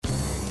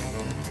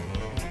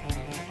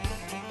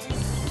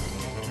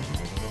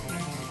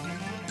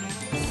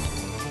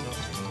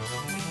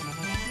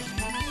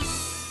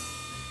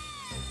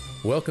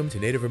Welcome to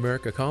Native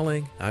America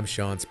Calling. I'm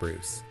Sean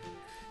Spruce.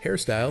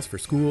 Hairstyles for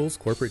schools,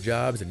 corporate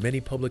jobs, and many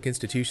public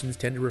institutions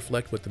tend to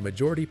reflect what the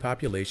majority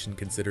population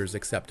considers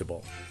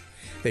acceptable.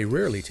 They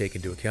rarely take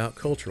into account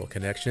cultural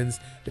connections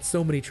that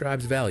so many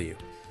tribes value.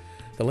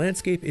 The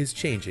landscape is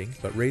changing,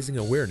 but raising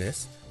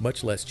awareness,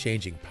 much less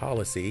changing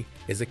policy,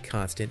 is a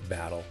constant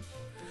battle.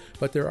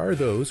 But there are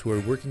those who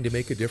are working to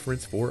make a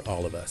difference for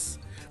all of us.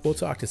 We'll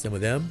talk to some of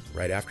them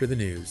right after the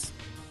news.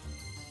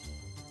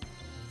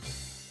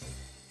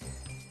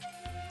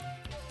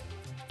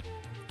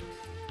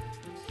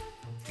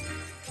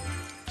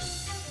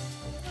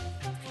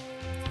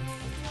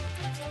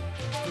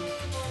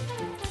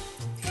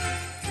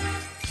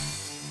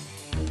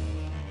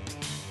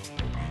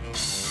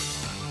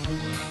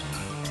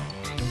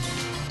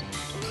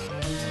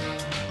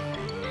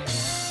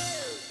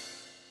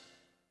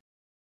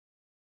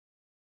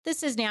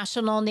 This is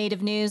National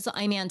Native News.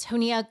 I'm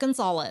Antonia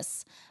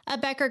Gonzalez. A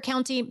Becker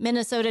County,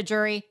 Minnesota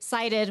jury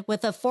sided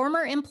with a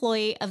former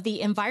employee of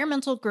the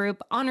environmental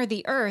group Honor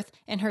the Earth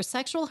in her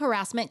sexual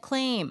harassment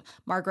claim.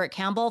 Margaret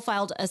Campbell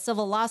filed a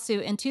civil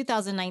lawsuit in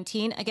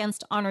 2019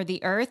 against Honor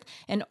the Earth,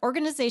 an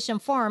organization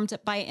formed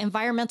by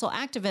environmental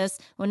activist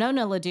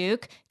Winona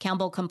LaDuke.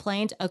 Campbell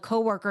complained a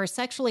coworker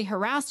sexually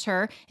harassed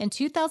her in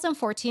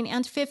 2014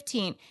 and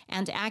 15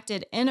 and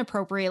acted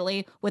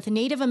inappropriately with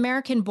Native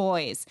American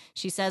boys.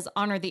 She says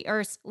Honor the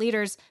Earth's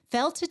leaders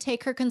failed to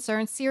take her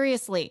concerns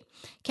seriously.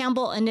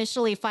 Campbell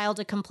initially filed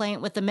a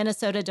complaint with the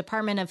Minnesota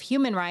Department of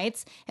Human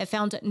Rights. It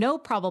found no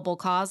probable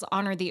cause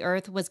Honor the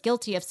Earth was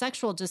guilty of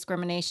sexual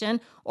discrimination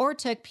or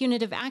took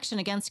punitive action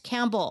against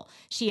Campbell.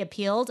 She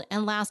appealed,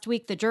 and last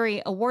week the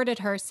jury awarded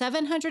her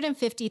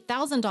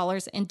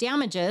 $750,000 in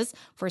damages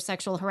for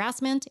sexual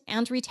harassment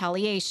and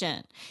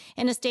retaliation.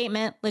 In a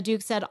statement,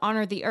 LaDuke said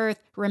Honor the Earth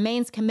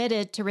remains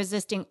committed to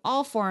resisting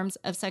all forms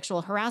of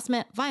sexual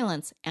harassment,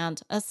 violence,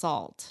 and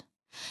assault.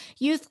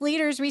 Youth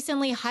leaders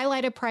recently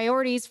highlighted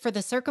priorities for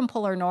the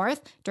circumpolar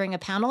North during a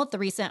panel at the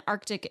recent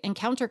Arctic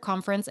Encounter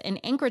Conference in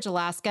Anchorage,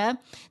 Alaska.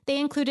 They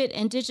included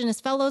Indigenous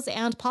fellows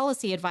and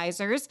policy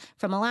advisors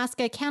from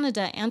Alaska,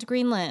 Canada, and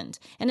Greenland.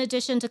 In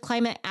addition to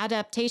climate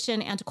adaptation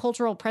and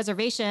cultural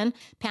preservation,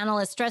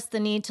 panelists stressed the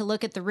need to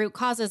look at the root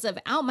causes of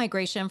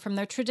outmigration from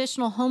their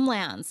traditional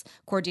homelands.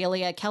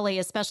 Cordelia Kelly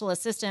is Special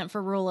Assistant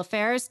for Rural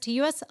Affairs to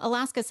U.S.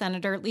 Alaska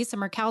Senator Lisa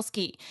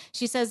Murkowski.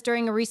 She says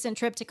during a recent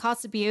trip to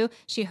Kotzebue,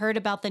 she heard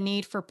about the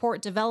need for port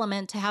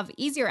development to have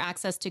easier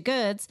access to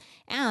goods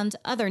and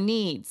other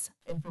needs.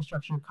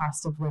 Infrastructure,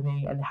 cost of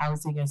living, and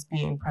housing as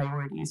being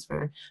priorities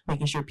for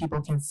making sure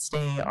people can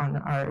stay on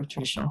our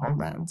traditional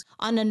homelands.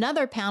 On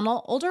another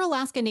panel, older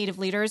Alaska Native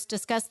leaders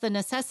discussed the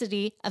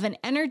necessity of an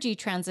energy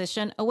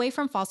transition away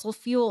from fossil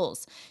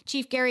fuels.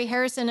 Chief Gary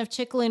Harrison of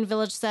Chickaloon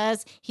Village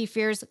says he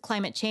fears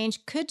climate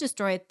change could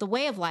destroy the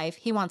way of life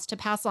he wants to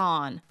pass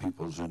on.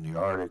 Peoples in the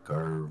Arctic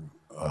are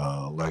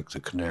like the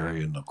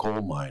canary in the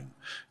coal mine.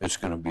 It's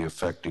going to be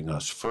affecting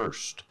us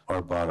first.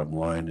 Our bottom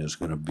line is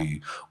going to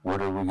be,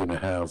 what are we going to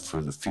have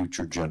for the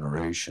future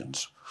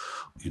generations?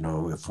 You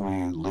know, if we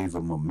leave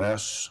them a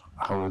mess,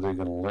 how are they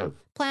going to live?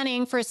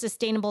 Planning for a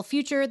sustainable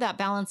future that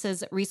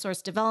balances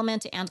resource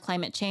development and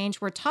climate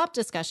change were top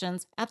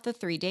discussions at the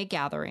three-day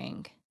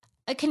gathering.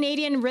 A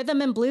Canadian rhythm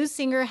and blues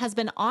singer has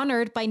been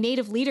honored by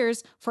Native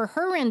leaders for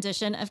her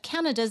rendition of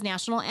Canada's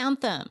national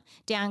anthem.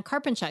 Dan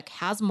Karpenchuk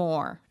has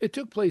more. It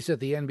took place at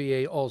the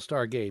NBA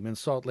All-Star Game in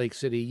Salt Lake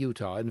City,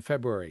 Utah in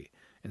February.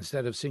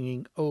 Instead of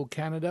singing "O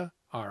Canada,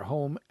 Our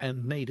Home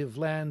and Native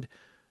Land,"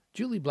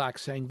 Julie Black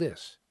sang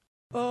this.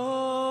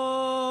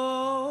 Oh,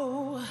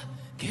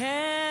 Canada,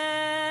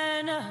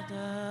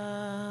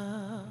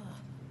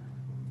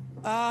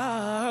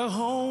 our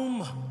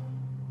home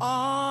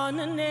on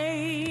a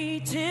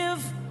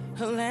native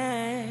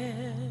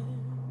land.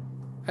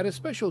 At a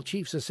special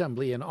Chiefs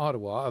Assembly in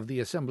Ottawa of the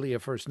Assembly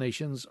of First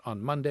Nations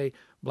on Monday,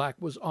 Black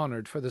was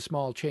honored for the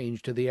small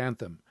change to the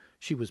anthem.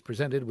 She was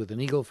presented with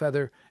an eagle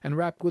feather and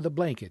wrapped with a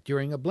blanket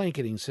during a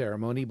blanketing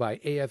ceremony by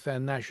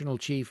AFN National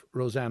Chief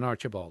Roseanne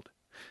Archibald.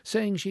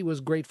 Saying she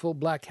was grateful,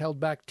 Black held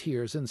back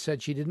tears and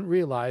said she didn't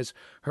realize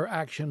her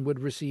action would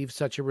receive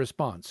such a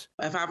response.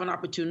 If I have an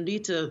opportunity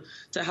to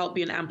help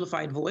be an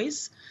amplified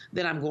voice,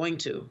 then I'm going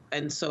to.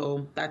 And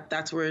so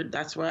that's where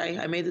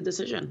I made the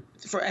decision.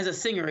 As a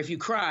singer, if you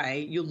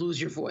cry, you'll lose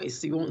your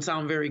voice. You won't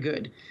sound very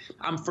good.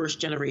 I'm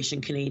first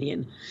generation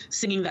Canadian,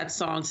 singing that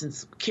song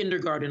since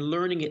kindergarten,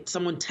 learning it,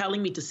 someone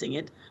telling me to sing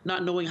it,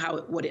 not knowing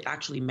what it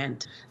actually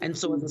meant. And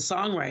so as a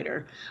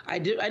songwriter, I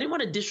didn't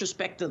want to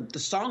disrespect the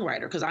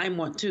songwriter, because I'm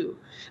one too.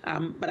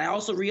 But I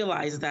also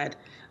realized that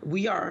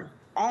we are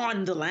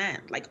on the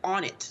land, like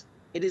on it.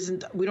 It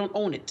isn't, we don't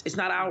own it. It's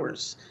not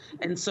ours.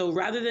 And so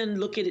rather than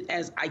look at it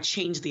as I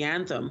changed the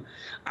anthem,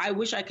 I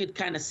wish I could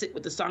kind of sit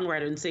with the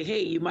songwriter and say,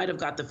 hey, you might have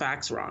got the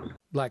facts wrong.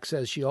 Black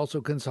says she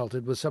also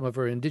consulted with some of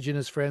her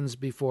Indigenous friends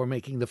before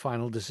making the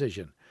final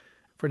decision.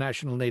 For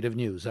National Native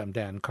News, I'm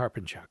Dan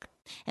Karpenchuk.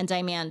 And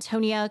I'm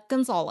Antonia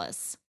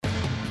Gonzalez.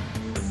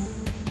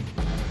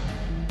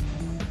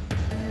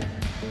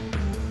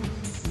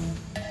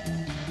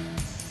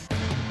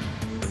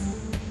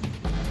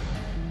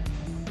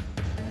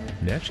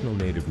 National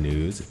Native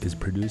News is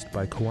produced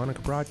by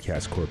Koahnic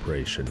Broadcast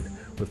Corporation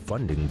with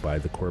funding by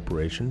the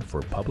Corporation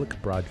for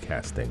Public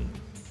Broadcasting.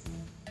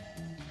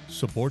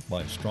 Support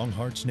by Strong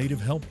Hearts Native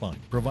Helpline,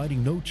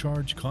 providing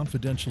no-charge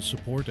confidential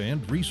support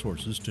and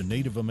resources to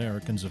Native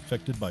Americans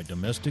affected by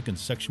domestic and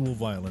sexual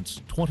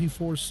violence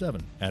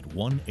 24/7 at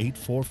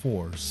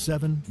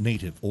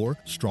 1-844-7-NATIVE or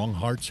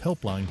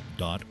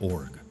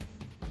strongheartshelpline.org.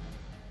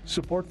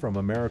 Support from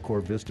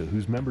AmeriCorps Vista,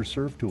 whose members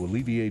serve to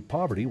alleviate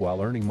poverty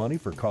while earning money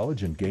for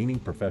college and gaining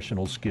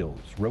professional skills.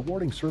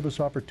 Rewarding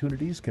service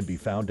opportunities can be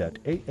found at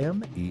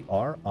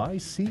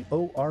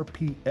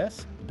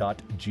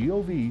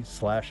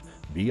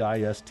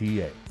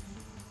americorps.gov/VISTA.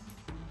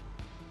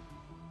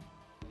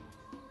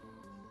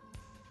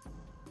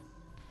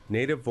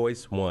 Native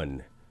Voice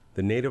One,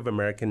 the Native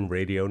American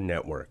Radio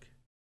Network.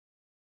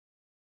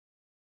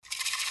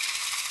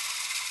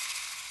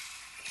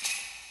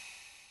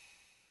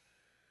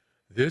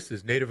 This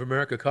is Native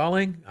America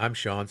Calling. I'm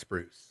Sean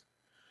Spruce.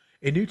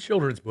 A new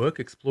children's book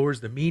explores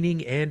the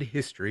meaning and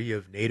history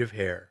of Native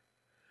hair.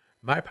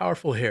 My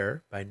Powerful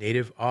Hair by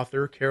Native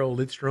author Carol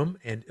Lidstrom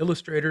and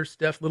illustrator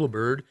Steph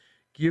Littlebird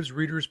gives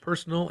readers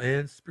personal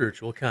and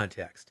spiritual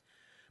context,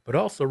 but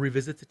also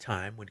revisits a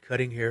time when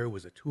cutting hair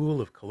was a tool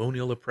of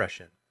colonial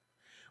oppression.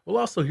 We'll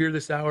also hear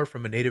this hour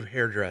from a Native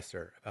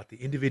hairdresser about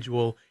the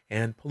individual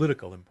and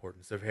political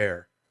importance of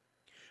hair.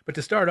 But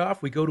to start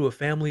off, we go to a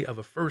family of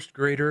a first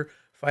grader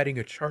fighting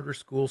a charter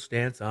school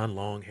stance on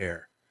long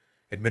hair.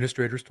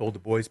 Administrators told the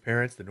boy's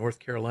parents the North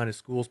Carolina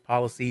school's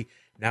policy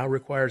now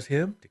requires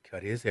him to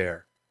cut his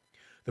hair.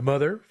 The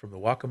mother, from the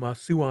Waccamaw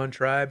Siouan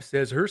tribe,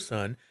 says her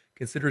son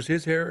considers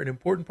his hair an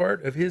important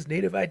part of his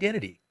Native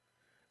identity.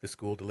 The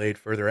school delayed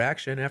further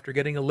action after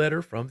getting a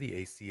letter from the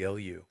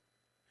ACLU.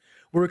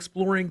 We're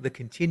exploring the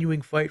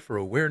continuing fight for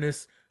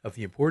awareness of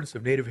the importance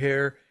of Native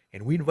hair,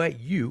 and we invite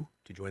you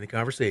to join the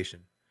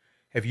conversation.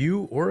 Have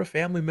you or a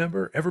family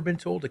member ever been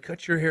told to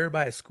cut your hair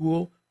by a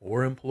school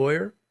or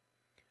employer?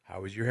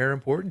 How is your hair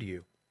important to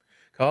you?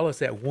 Call us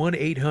at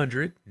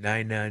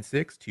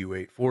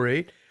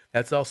 1-800-996-2848.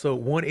 That's also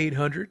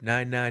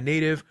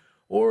 1-800-99-NATIVE,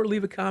 or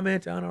leave a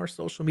comment on our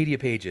social media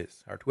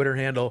pages. Our Twitter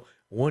handle,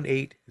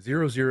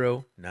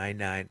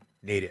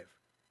 1-800-99-NATIVE.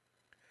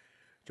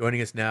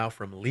 Joining us now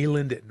from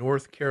Leland,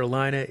 North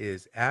Carolina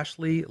is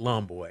Ashley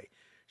Lomboy.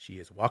 She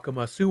is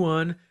Waccamaw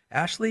Siouan.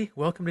 Ashley,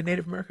 welcome to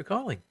Native America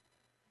Calling.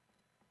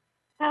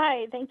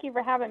 Hi, thank you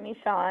for having me,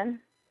 Sean.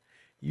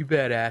 You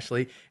bet,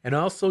 Ashley. And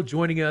also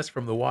joining us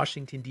from the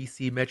Washington,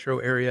 D.C. metro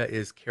area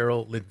is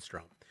Carol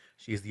Lidstrom.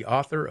 She is the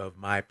author of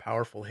My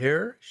Powerful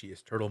Hair. She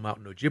is Turtle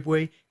Mountain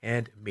Ojibwe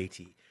and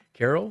Métis.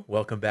 Carol,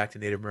 welcome back to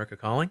Native America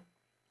Calling.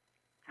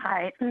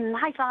 Hi.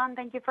 Hi, Sean.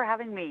 Thank you for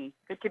having me.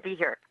 Good to be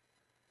here.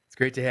 It's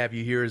great to have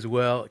you here as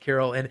well,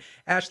 Carol. And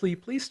Ashley,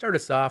 please start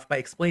us off by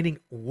explaining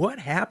what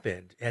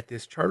happened at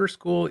this charter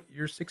school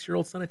your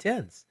 6-year-old son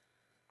attends.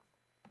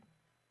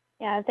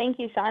 Yeah, thank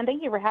you, Sean.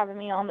 Thank you for having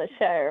me on the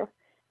show.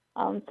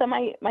 So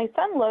my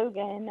son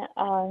Logan,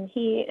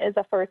 he is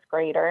a first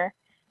grader.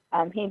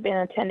 He'd been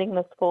attending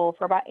the school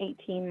for about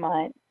 18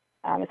 months.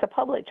 It's a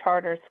public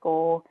charter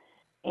school,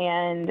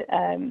 and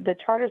the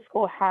charter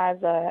school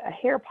has a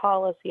hair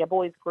policy, a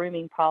boys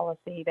grooming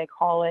policy, they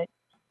call it,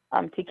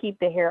 to keep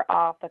the hair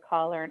off the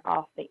collar and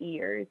off the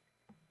ears.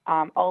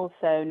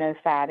 Also, no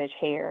fattish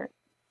hair.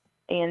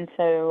 And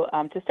so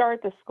to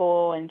start the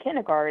school in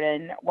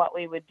kindergarten, what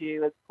we would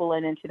do is pull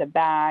it into the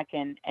back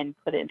and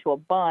put it into a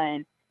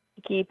bun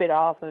to keep it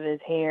off of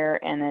his hair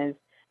and his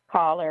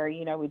collar.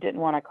 You know, we didn't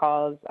want to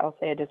cause, I'll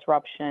say, a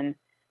disruption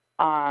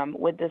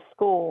with the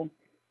school.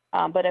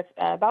 But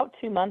about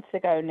 2 months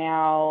ago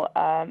now,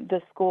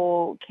 the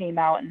school came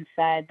out and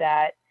said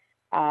that,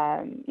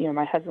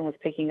 my husband was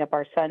picking up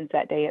our sons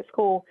that day at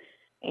school,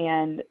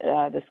 and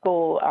the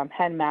school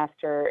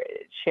headmaster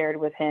shared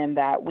with him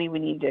that we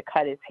would need to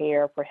cut his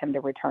hair for him to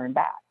return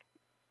back.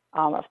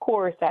 Of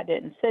course, that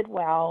didn't sit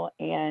well,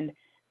 and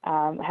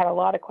had a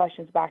lot of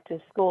questions back to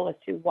the school as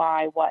to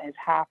why, what has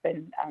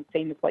happened,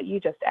 same as what you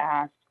just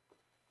asked.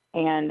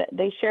 And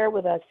they shared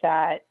with us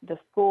that the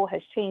school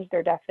has changed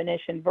their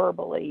definition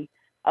verbally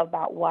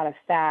about what a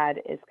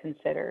fad is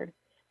considered,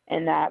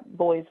 and that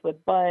boys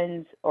with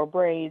buns or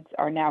braids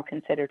are now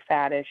considered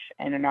faddish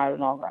and are no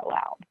longer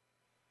allowed.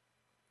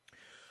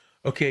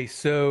 Okay,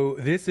 so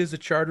this is a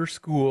charter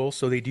school,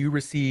 so they do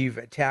receive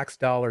tax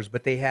dollars,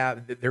 but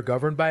they're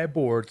governed by a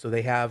board, so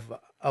they have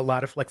a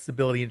lot of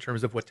flexibility in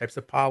terms of what types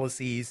of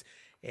policies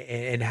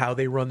and how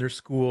they run their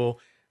school.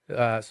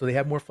 So they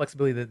have more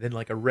flexibility than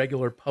like a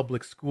regular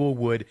public school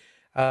would.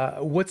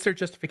 What's their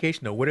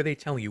justification, though? What are they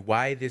telling you?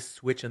 Why this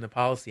switch in the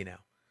policy now?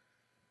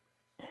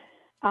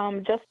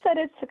 Just that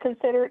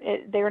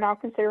they're now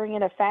considering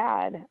it a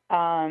fad.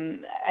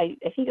 I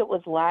think it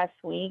was last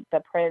week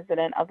the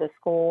president of the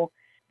school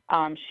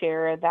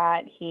shared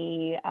that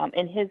he,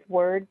 in his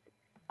words,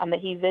 that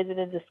he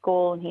visited the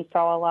school and he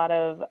saw a lot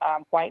of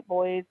white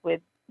boys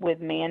with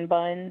man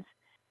buns,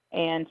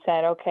 and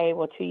said, okay,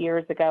 well, 2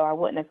 years ago I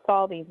wouldn't have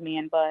saw these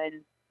man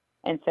buns,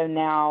 and so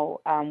now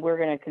we're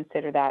going to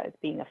consider that as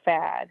being a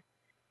fad.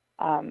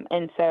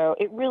 And so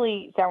it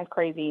really sounds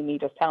crazy me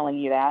just telling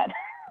you that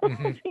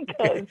Hmm.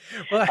 because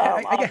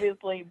Well,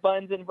 obviously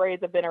buns and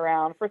braids have been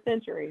around for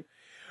centuries.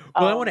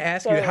 well, I want to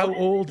ask you, So how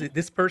old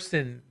this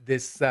person,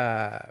 this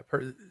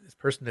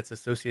person that's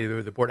associated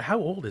with the board, how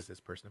old is this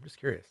person? I'm just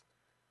curious.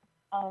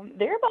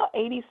 they're about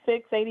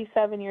 86,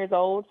 87 years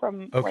old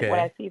from like what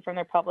I Okay. see from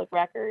their public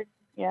record.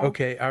 Yeah.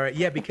 Okay. All right.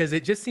 Yeah, because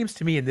it just seems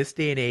to me in this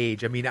day and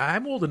age, I mean,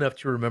 I'm old enough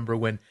to remember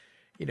when,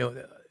 you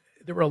know,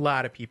 there were a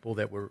lot of people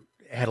that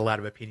had a lot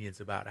of opinions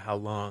about how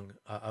long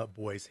a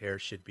boy's hair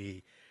should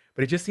be.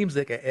 But it just seems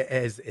like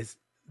as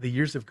the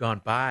years have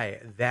gone by,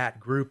 that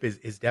group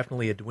is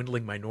definitely a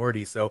dwindling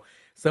minority. So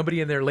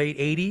somebody in their late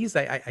 80s,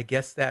 I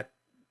guess that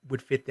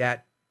would fit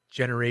that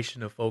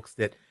generation of folks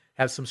that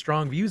have some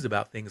strong views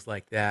about things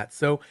like that.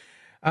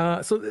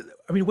 I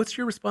mean, what's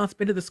your response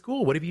been to the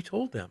school? What have you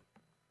told them?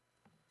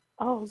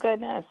 Oh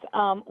goodness.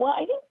 Well,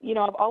 I think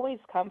I've always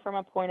come from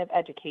a point of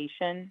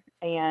education,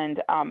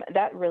 and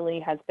that really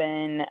has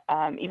been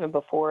even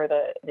before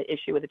the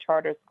issue with the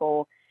charter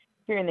school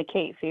here in the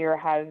Cape Fear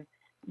have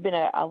been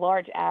a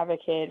large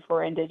advocate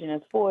for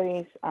Indigenous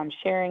voice,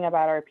 sharing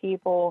about our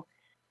people,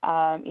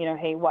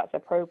 hey, what's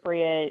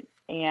appropriate,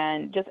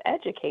 and just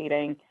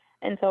educating.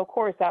 And so, of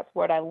course, that's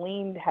what I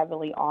leaned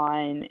heavily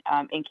on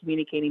in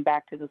communicating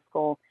back to the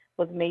school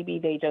was maybe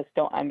they just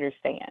don't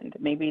understand.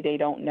 Maybe they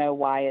don't know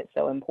why it's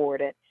so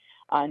important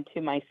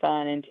to my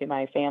son and to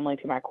my family,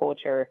 to my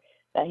culture,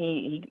 that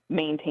he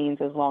maintains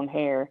his long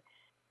hair.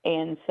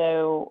 And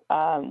so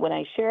when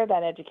I shared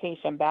that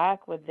education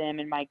back with them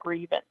in my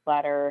grievance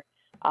letter,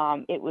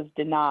 it was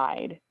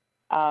denied.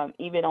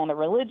 Even on the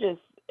religious,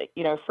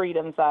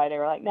 freedom side, they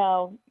were like,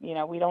 no,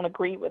 we don't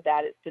agree with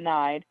that. It's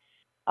denied.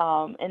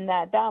 And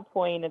at that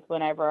point is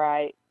whenever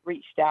I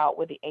reached out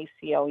with the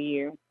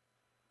ACLU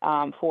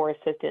for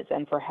assistance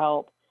and for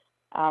help.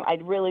 I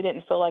really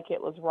didn't feel like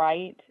it was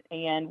right.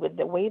 And with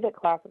the way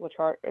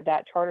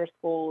that charter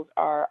schools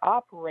are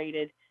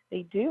operated,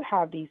 they do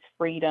have these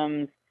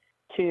freedoms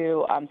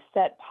to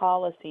set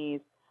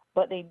policies,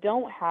 but they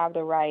don't have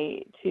the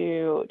right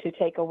to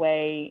take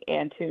away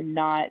and to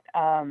not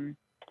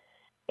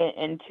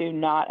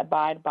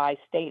abide by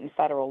state and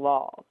federal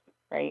laws,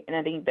 right? And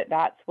I think that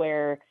that's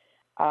where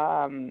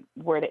the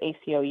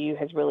ACLU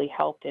has really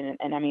helped in it.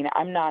 And I mean,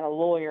 I'm not a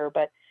lawyer,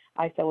 but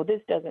I said, well,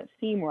 this doesn't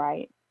seem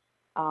right.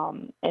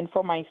 And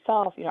for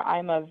myself,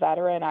 I'm a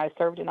veteran. I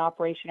served in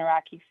Operation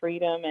Iraqi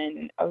Freedom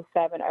in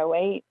 07,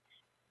 08.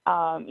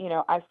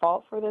 I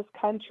fought for this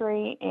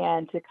country,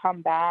 and to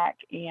come back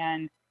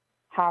and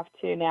have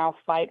to now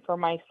fight for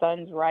my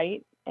son's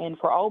rights and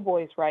for all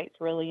boys' rights,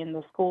 really, in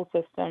the school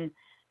system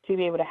to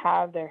be able to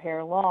have their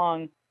hair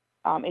long,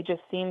 it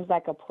just seems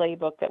like a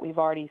playbook that we've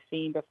already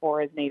seen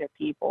before as Native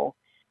people.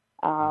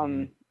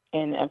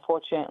 And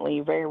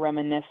unfortunately, very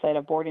reminiscent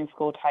of boarding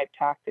school type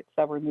tactics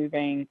of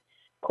removing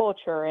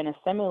culture and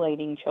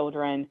assimilating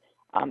children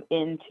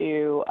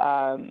into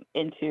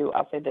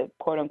I'll say the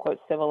quote unquote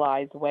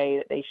civilized way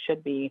that they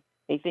should be.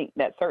 They think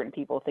that certain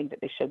people think that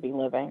they should be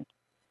living,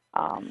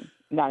 not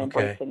Okay.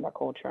 embracing their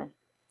culture.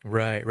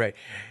 Right, right.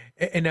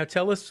 And now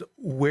tell us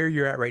where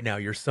you're at right now.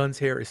 Your son's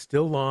hair is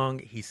still long.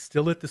 He's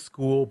still at the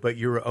school, but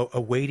you're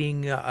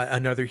awaiting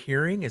another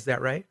hearing. Is that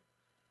right?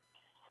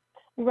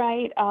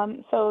 Right.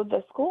 So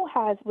the school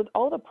has, with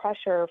all the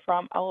pressure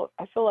from,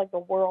 I feel like the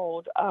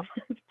world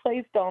is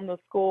placed on the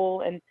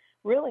school and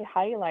really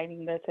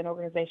highlighting this in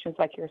organizations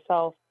like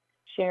yourself,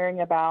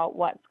 sharing about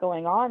what's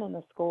going on in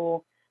the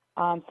school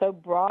so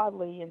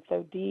broadly and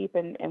so deep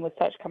and with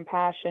such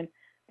compassion.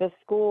 The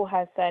school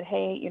has said,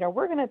 hey,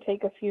 we're going to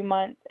take a few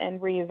months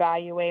and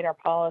reevaluate our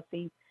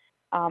policy.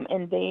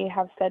 And they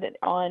have said it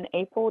on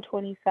April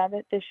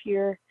 27th this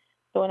year.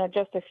 So in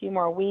just a few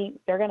more weeks,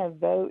 they're going to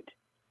vote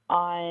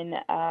on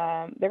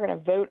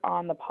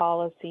the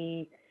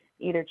policy,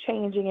 either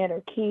changing it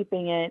or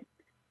keeping it.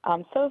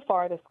 So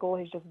far, the school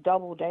has just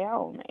doubled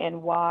down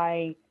and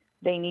why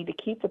they need to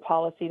keep the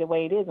policy the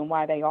way it is and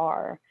why they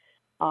are.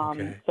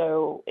 Okay.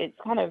 So it's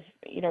kind of,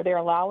 they're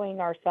allowing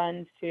our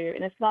sons to,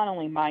 and it's not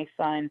only my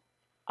son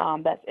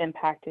that's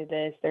impacted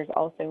this. There's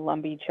also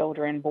Lumbee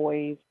children,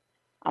 boys,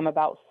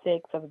 about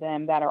 6 of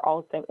them that are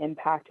also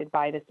impacted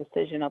by this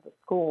decision of the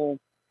school.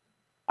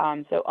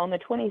 So on the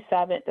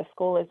 27th, the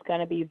school is going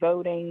to be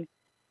voting,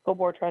 school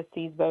board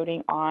trustees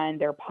voting on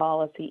their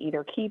policy,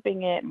 either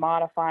keeping it,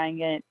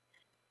 modifying it.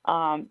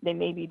 They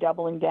may be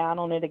doubling down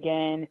on it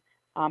again,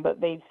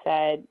 but they've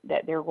said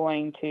that they're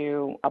going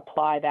to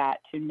apply that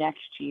to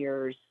next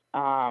year's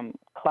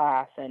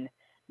class, and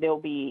there'll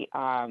be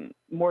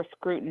more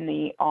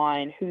scrutiny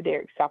on who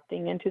they're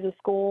accepting into the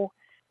school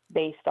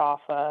based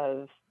off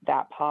of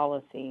that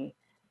policy,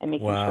 and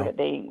making sure that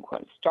they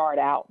start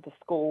out the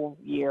school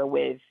year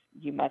with,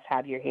 you must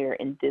have your hair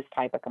in this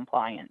type of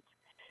compliance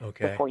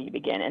before you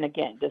begin. And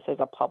again, this is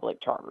a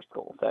public charter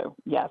school, so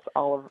yes,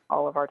 all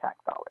of our tax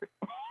dollars.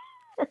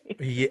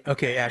 Yeah.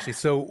 Okay, Ashley.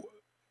 So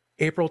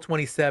April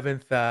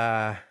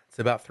 27th, it's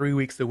about 3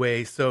 weeks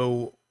away.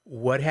 So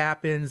what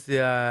happens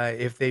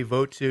if they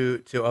vote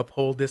to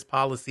uphold this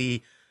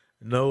policy,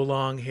 no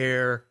long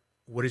hair?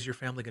 What is your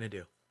family going to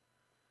do?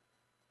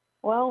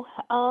 Well,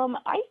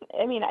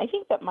 I mean, I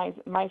think that my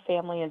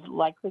family is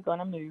likely going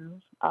to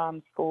move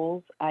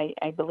schools. I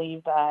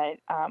believe that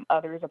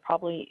others are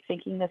probably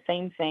thinking the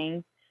same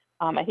thing.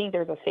 I think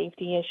there's a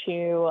safety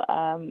issue.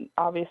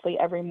 Obviously,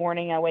 every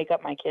morning I wake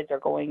up, my kids are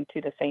going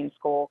to the same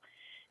school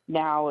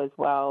now as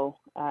well.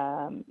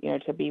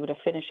 To be able to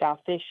finish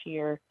out this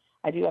year,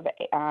 I do have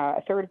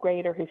a third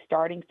grader who's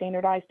starting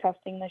standardized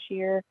testing this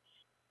year,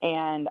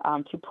 and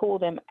to pull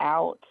them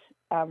out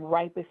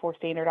right before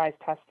standardized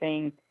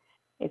testing,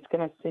 it's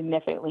going to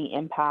significantly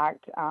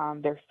impact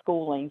their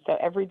schooling. So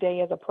every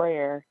day is a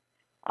prayer,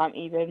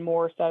 even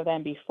more so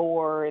than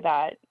before,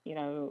 that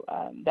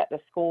that the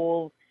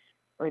schools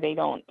or they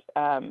don't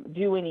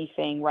do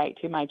anything right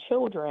to my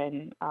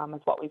children,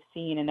 is what we've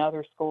seen in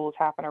other schools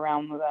happen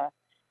around the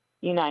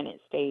United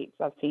States.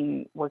 I've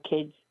seen where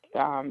kids'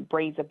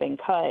 braids have been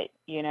cut,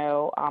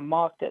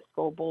 mocked at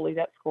school, bullied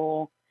at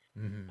school.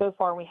 Mm-hmm. So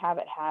far, we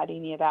haven't had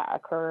any of that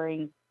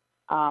occurring,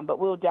 but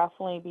we'll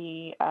definitely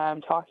be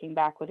talking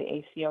back with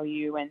the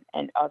ACLU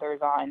and others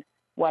on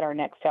what our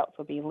next steps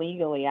will be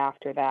legally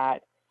after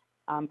that,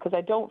 because I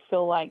don't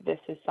feel like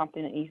this is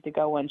something that needs to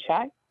go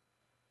unchecked.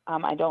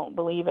 I don't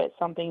believe it's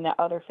something that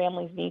other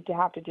families need to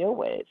have to deal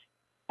with.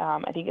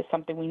 I think it's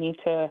something we need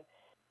to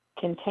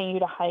continue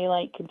to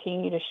highlight,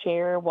 continue to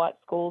share what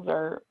schools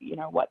are,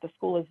 what the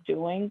school is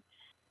doing.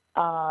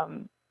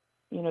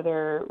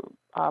 They're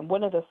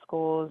one of the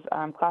schools,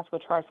 Classical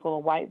Charter School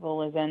of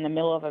Whiteville, is in the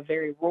middle of a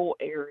very rural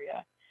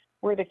area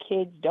where the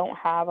kids don't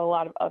have a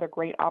lot of other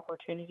great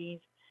opportunities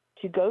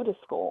to go to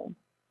school.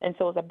 And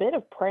so it's a bit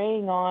of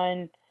preying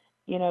on,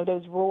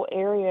 those rural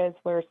areas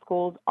where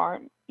schools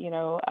aren't,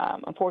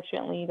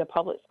 unfortunately, the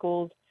public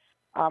schools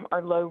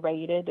are low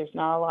rated. There's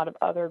not a lot of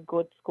other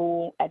good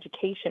school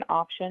education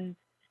options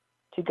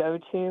to go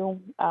to,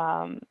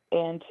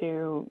 and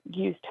to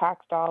use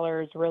tax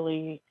dollars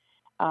really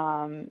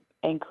and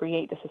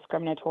create this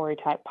discriminatory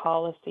type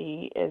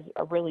policy is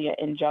really an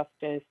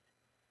injustice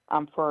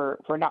for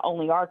not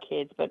only our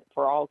kids but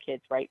for all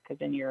kids, right? Because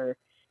then you're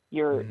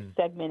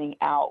segmenting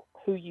out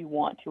who you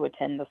want to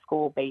attend the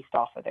school based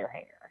off of their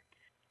hair.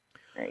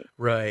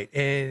 Right.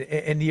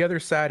 And the other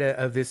side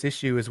of this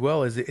issue as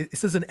well is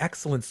this is an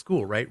excellent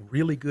school, right?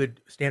 Really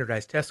good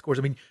standardized test scores.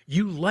 I mean,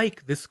 you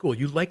like this school.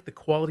 You like the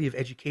quality of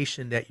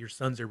education that your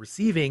sons are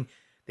receiving.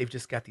 They've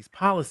just got these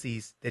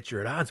policies that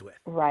you're at odds with.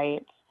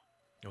 Right.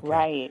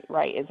 Okay.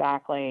 Right,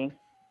 exactly.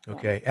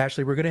 Okay.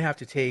 Ashley, we're going to have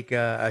to take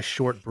a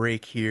short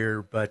break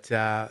here, but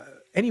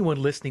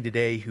anyone listening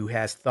today who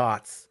has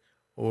thoughts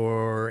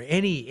or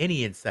any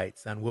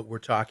insights on what we're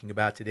talking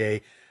about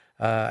today,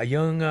 a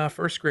young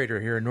first grader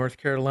here in North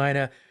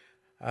Carolina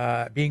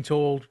being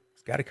told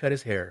he's got to cut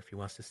his hair if he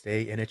wants to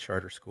stay in a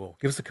charter school.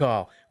 Give us a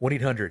call,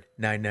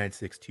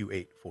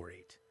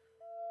 1-800-996-2848.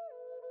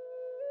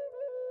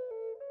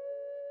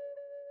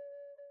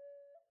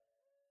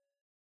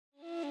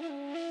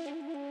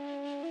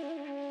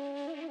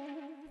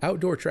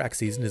 Outdoor track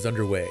season is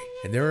underway,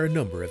 and there are a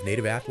number of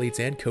Native athletes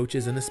and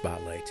coaches in the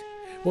spotlight.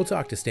 We'll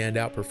talk to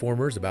standout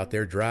performers about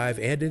their drive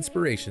and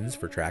inspirations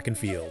for track and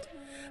field.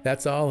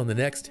 That's all in the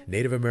next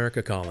Native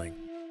America Calling.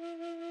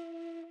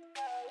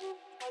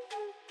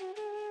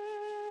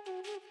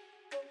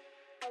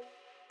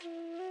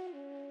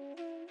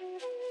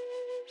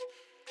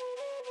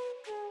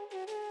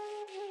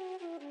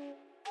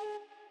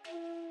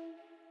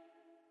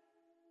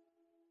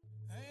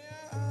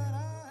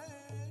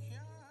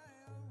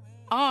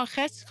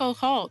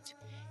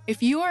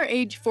 If you are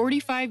age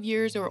 45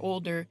 years or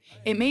older,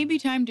 it may be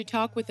time to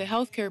talk with a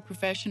healthcare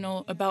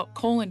professional about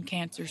colon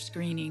cancer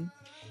screening.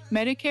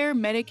 Medicare,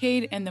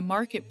 Medicaid, and the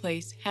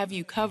Marketplace have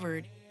you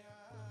covered.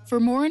 For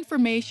more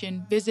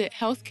information, visit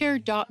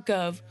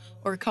healthcare.gov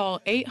or call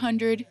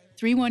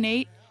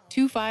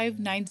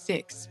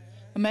 800-318-2596.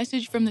 A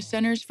message from the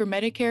Centers for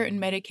Medicare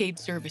and Medicaid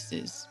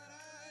Services.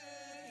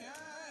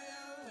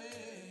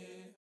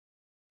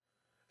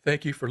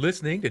 Thank you for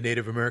listening to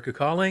Native America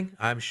Calling.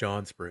 I'm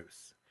Sean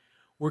Spruce.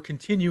 We're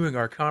continuing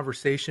our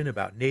conversation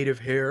about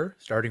Native hair,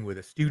 starting with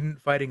a student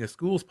fighting a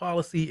school's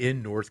policy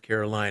in North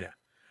Carolina.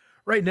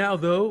 Right now,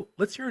 though,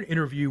 let's hear an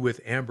interview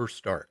with Amber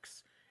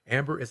Starks.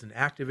 Amber is an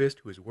activist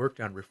who has worked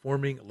on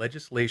reforming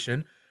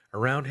legislation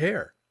around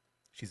hair.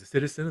 She's a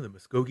citizen of the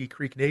Muskogee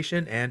Creek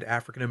Nation and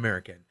African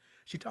American.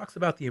 She talks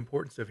about the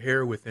importance of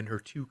hair within her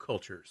two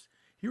cultures.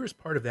 Here is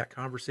part of that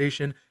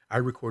conversation I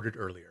recorded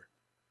earlier.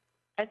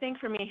 I think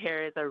for me,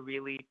 hair is it's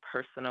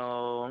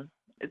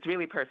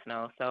really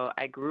personal. So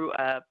I grew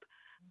up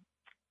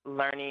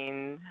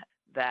learning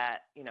that,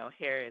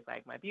 hair is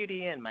like my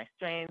beauty and my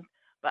strength.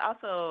 But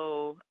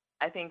also,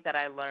 I think that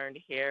I learned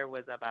hair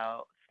was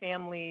about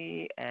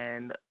family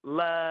and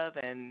love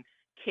and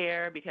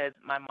care, because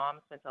my mom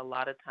spent a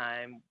lot of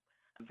time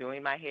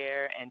doing my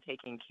hair and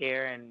taking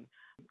care. And,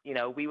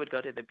 we would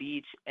go to the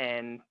beach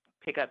and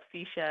pick up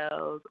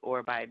seashells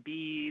or buy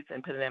beads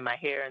and put it in my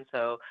hair. And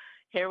so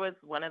hair was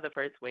one of the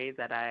first ways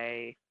that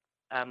I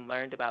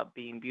learned about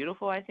being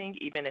beautiful, I think,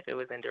 even if it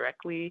was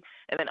indirectly.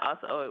 And then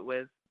also it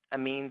was a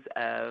means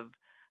of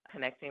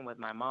connecting with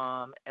my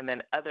mom, and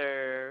then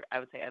I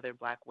would say other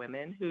Black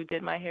women who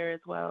did my hair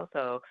as well.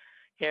 So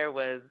hair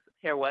was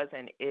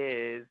and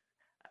is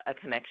a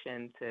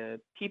connection to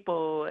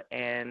people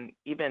and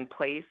even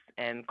place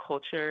and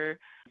culture.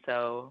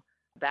 So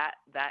that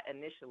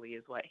initially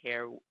is what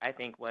hair, I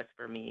think, was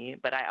for me.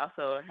 But I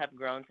also have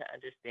grown to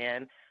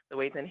understand the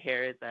ways in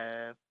hair is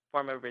a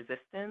form of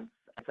resistance.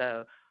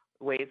 So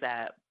ways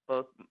that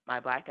both my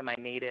Black and my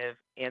Native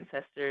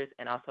ancestors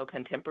and also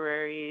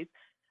contemporaries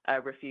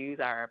refuse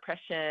our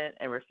oppression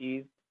and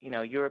refuse,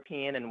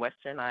 European and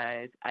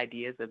Westernized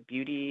ideas of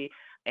beauty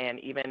and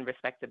even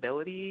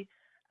respectability.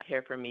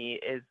 Hair for me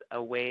is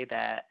a way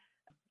that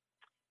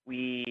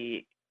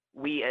we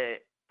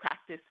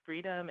practice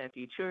freedom and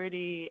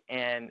futurity.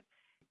 And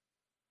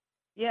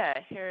yeah,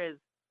 hair is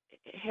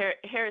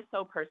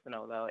so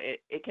personal though.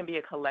 It can be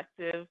a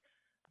collective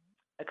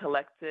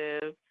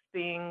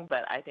thing,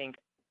 but I think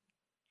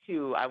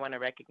too I want to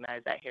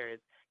recognize that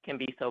can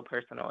be so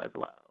personal as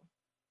well.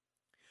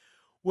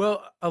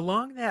 Well,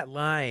 along that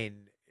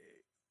line,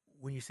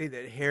 when you say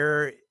that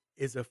hair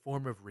is a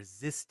form of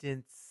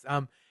resistance,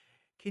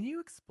 can you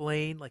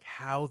explain like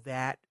how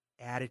that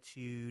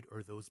attitude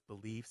or those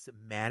beliefs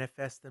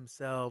manifest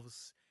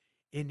themselves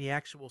in the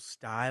actual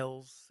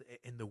styles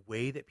in the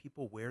way that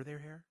people wear their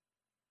hair?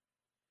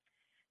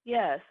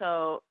 Yeah,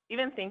 so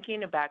even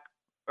thinking back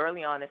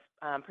early on,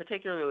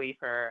 particularly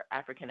for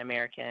African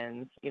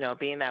Americans,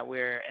 being that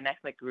we're an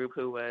ethnic group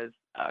who was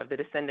the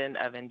descendant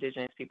of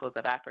indigenous peoples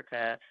of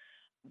Africa,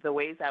 the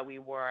ways that we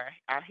wore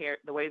our hair,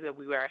 the ways that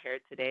we wear our hair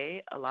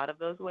today, a lot of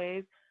those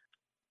ways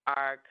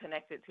are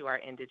connected to our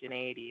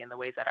indigeneity and the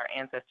ways that our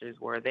ancestors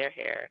wore their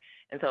hair.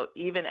 And so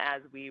even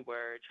as we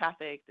were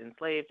trafficked,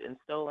 enslaved, and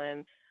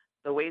stolen,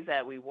 the ways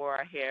that we wore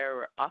our hair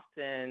were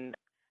often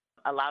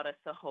allowed us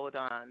to hold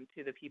on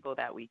to the people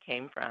that we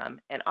came from.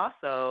 And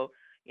also,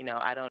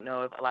 I don't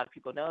know if a lot of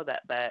people know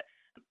that, but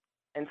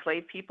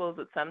enslaved peoples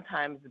would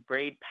sometimes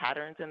braid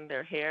patterns in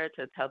their hair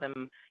to tell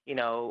them,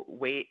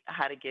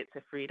 how to get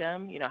to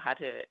freedom, how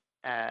to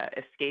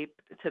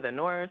escape to the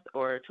north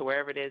or to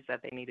wherever it is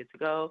that they needed to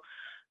go.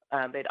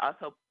 They'd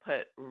also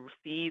put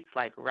seeds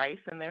like rice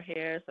in their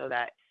hair so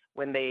that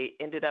when they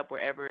ended up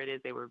wherever it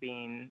is they were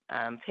being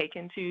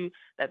taken to,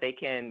 that they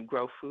can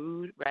grow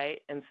food,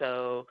 right? And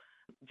so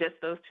just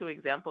those two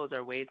examples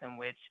are ways in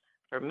which,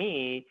 for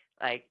me,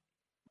 like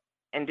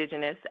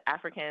indigenous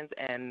Africans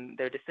and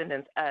their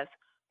descendants, us,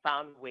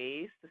 found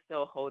ways to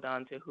still hold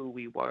on to who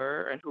we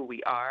were and who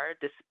we are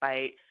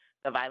despite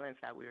the violence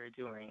that we were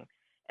doing.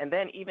 And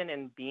then even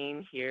in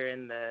being here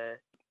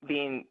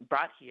being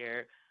brought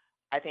here,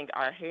 I think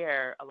our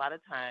hair a lot of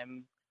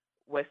times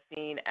was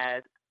seen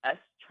as us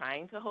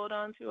trying to hold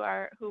on to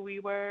who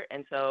we were.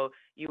 And so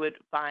you would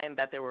find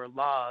that there were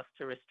laws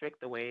to restrict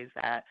the ways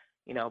that,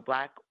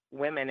 Black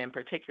women in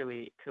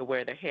particularly could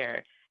wear their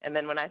hair. And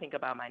then when I think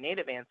about my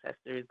Native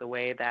ancestors, the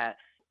way that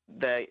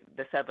the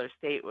settler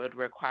state would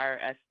require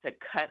us to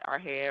cut our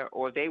hair,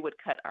 or they would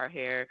cut our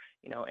hair,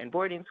 in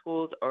boarding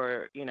schools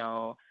or,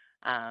 any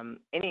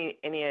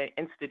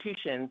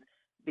institutions,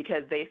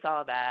 because they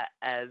saw that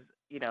as,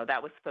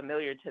 that was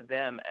familiar to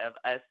them of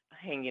us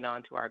hanging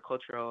on to our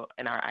cultural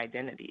and our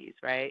identities,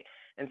 right?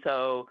 And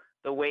so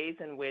the ways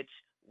in which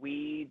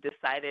we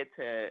decided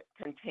to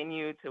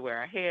continue to wear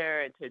our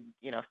hair, to,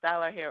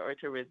 style our hair, or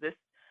to resist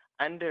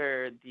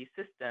under these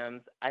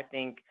systems, I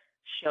think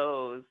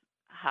shows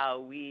how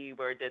we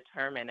were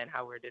determined and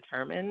how we're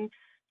determined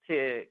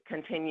to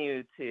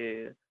continue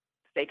to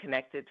stay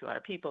connected to our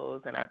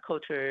peoples and our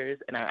cultures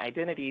and our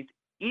identities,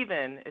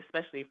 even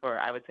especially for,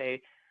 I would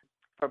say,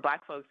 for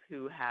Black folks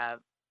who have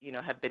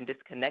been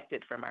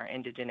disconnected from our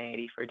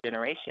indigeneity for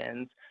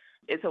generations.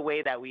 It's a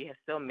way that we have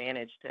still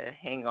managed to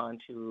hang on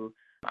to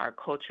our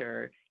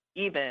culture,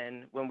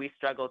 even when we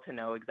struggle to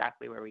know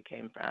exactly where we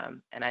came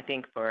from. And I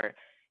think for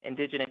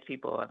indigenous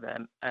people of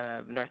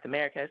North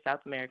America,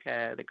 South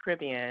America, the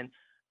Caribbean,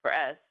 for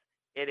us,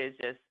 it is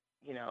just,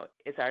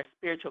 it's our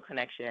spiritual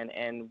connection,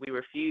 and we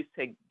refuse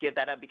to give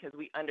that up because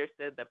we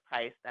understood the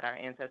price that our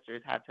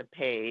ancestors had to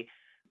pay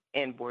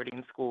in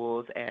boarding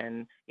schools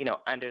and,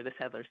 under the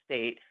settler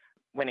state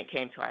when it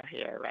came to our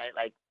hair, right?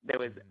 Like there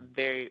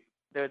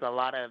was a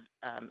lot of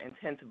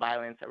intense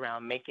violence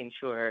around making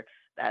sure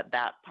that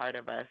part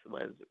of us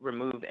was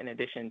removed, in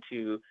addition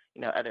to,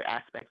 other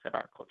aspects of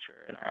our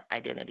culture and our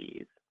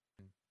identities.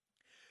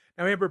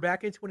 Now, Amber,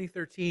 back in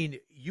 2013,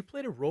 you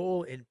played a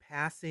role in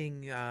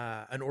passing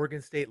an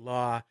Oregon state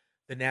law,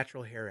 the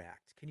Natural Hair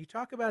Act. Can you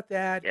talk about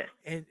that? Yes.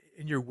 And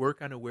your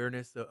work on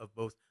awareness of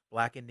both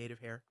Black and Native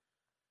hair?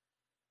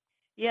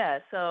 Yeah,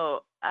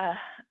 so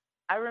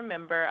I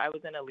remember I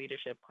was in a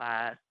leadership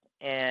class,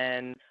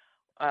 and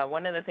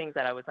one of the things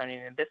that I was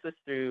learning, and this was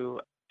through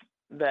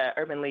the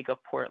Urban League of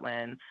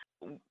Portland,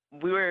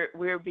 we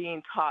were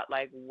being taught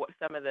like what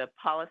some of the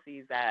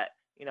policies that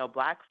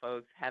Black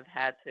folks have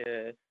had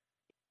to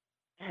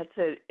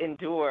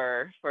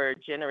endure for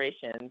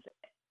generations.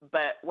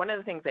 But one of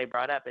the things they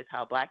brought up is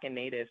how Black and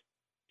Native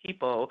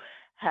people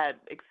had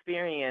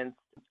experienced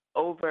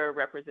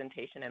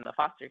over-representation in the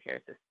foster care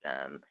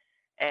system.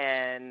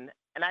 And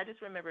I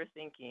just remember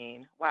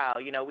thinking, wow,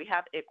 we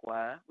have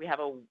ICWA,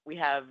 we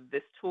have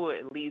this tool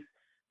at least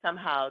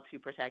somehow to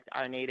protect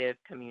our Native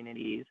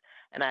communities.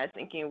 And I was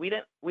thinking,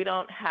 we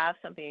don't have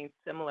something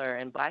similar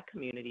in Black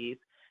communities.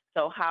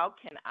 So how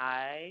can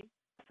I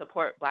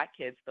support Black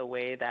kids the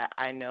way that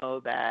I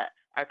know that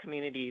our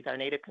communities, our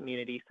Native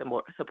communities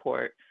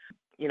support,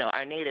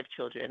 our Native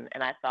children?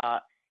 And I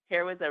thought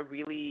hair was a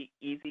really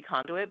easy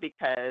conduit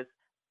because,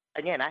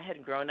 again, I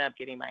had grown up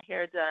getting my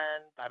hair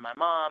done by my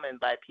mom and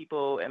by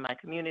people in my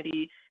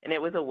community, and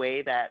it was a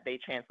way that they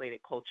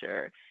translated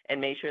culture and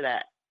made sure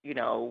that,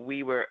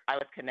 I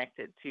was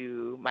connected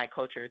to my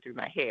culture through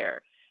my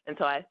hair. And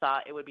so I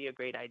thought it would be a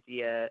great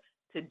idea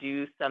to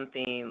do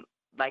something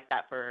like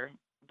that for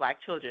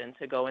Black children,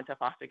 to go into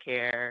foster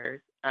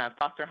care,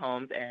 foster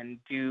homes, and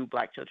do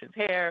Black children's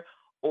hair,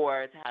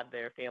 or to have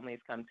their families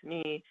come to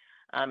me.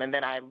 And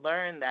then I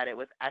learned that it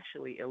was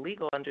actually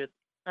illegal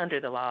under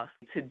the law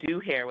to do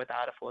hair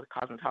without a full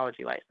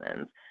cosmetology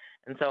license.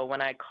 And so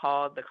when I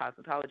called the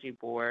cosmetology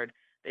board,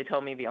 they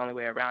told me the only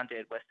way around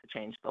it was to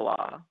change the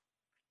law.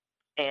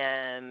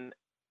 And,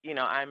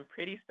 I'm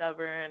pretty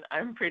stubborn,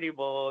 I'm pretty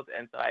bold,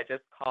 and so I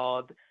just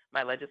called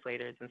my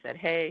legislators and said,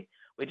 hey,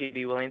 would you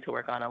be willing to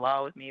work on a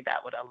law with me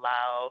that would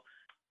allow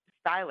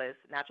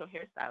stylists, natural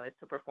hair stylists,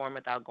 to perform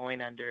without going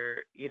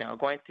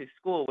to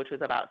school, which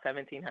was about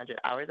 1,700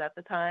 hours at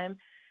the time.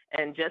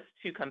 And just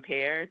to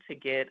compare, to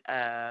get,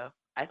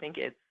 I think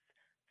it's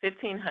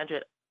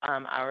 1,500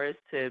 hours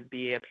to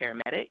be a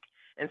paramedic.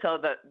 And so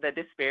the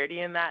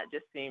disparity in that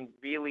just seemed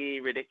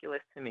really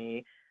ridiculous to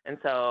me. And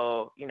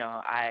so,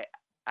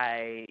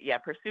 I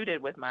pursued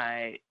it with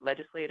my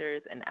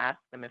legislators and asked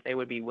them if they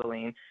would be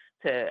willing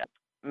to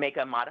make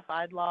a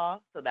modified law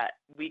so that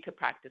we could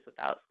practice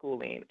without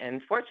schooling.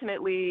 And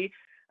fortunately,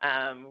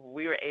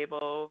 we were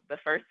able the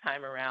first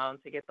time around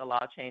to get the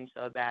law changed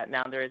so that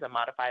now there is a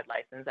modified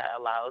license that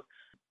allows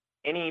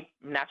any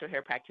natural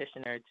hair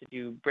practitioner to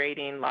do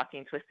braiding,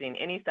 locking, twisting,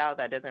 any style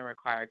that doesn't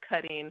require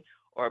cutting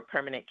or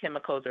permanent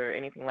chemicals or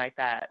anything like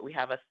that. We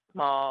have a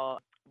small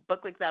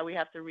booklet that we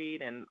have to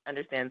read and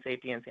understand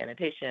safety and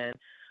sanitation.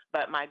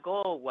 But my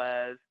goal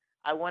was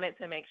I wanted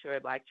to make sure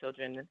Black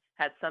children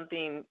had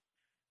something,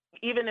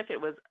 even if it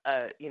was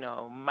a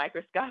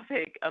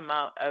microscopic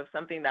amount of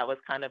something that was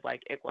kind of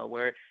like ICWA,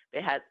 where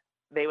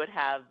they would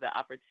have the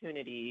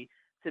opportunity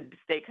to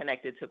stay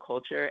connected to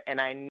culture.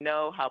 And I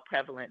know how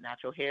prevalent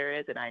natural hair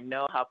is, and I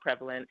know how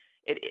prevalent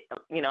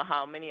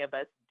how many of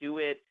us do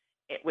it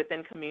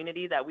within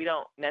community, that we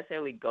don't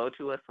necessarily go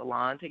to a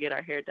salon to get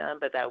our hair done,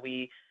 but that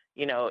we,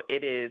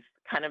 it is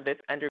kind of this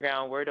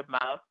underground word of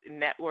mouth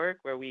network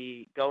where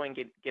we go and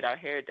get our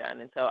hair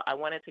done. And so I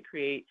wanted to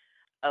create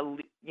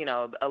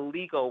a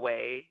legal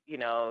way,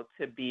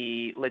 to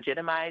be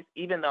legitimized,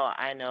 even though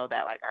I know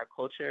that like our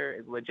culture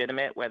is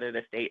legitimate, whether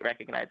the state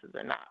recognizes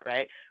or not,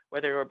 right?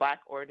 Whether we're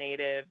Black or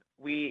Native,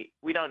 we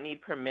don't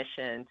need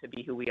permission to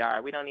be who we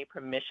are. We don't need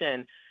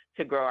permission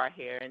to grow our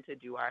hair and to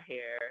do our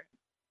hair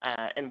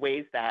in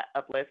ways that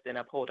uplift and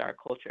uphold our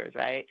cultures,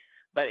 right?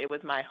 But it was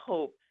my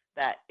hope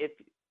that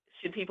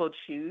should people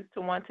choose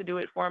to want to do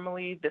it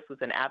formally, this was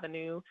an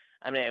avenue.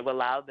 I mean, it would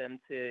allow them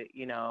to,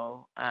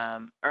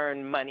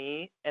 earn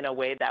money in a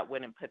way that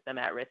wouldn't put them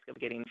at risk of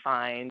getting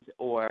fined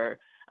or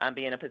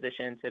be in a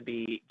position to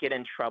get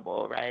in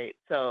trouble, right?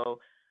 So,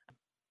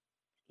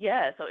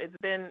 so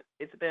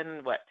it's been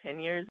what, 10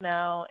 years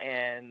now,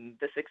 and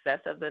the success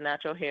of the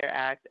Natural Hair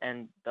Act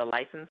and the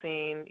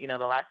licensing,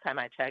 the last time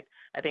I checked,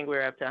 I think we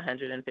were up to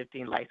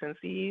 115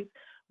 licensees,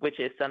 which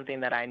is something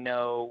that I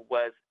know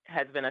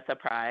has been a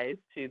surprise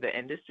to the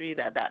industry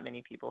that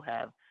many people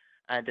have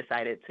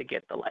decided to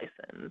get the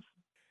license.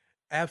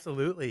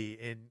 Absolutely.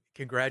 And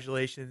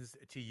congratulations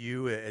to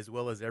you as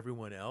well as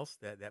everyone else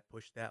that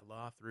pushed that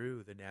law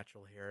through, the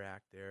Natural Hair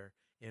Act there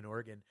in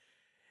Oregon.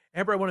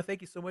 Amber, I want to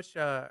thank you so much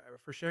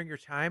for sharing your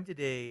time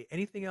today.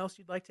 Anything else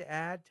you'd like to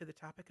add to the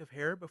topic of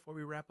hair before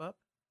we wrap up?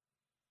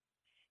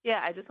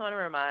 Yeah, I just want to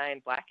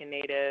remind Black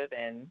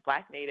and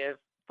Black Native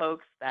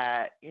folks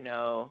that,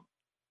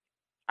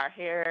 our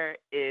hair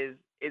is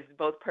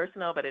both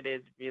personal, but it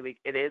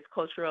is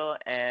cultural,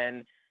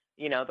 and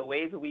the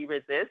ways we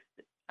resist.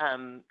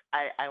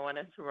 I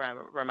wanted to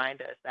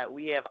remind us that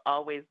we have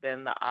always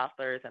been the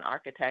authors and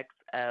architects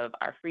of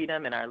our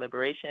freedom and our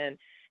liberation,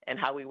 and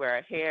how we wear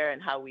our hair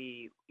and how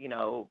we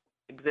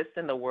exist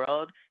in the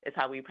world is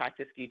how we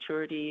practice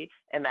futurity,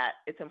 and that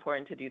it's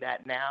important to do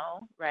that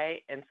now,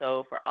 right? And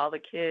so for all the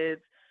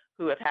kids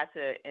who have had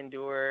to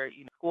endure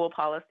school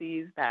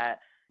policies that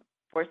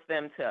force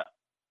them to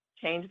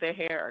change their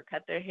hair or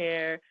cut their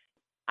hair,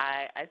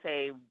 I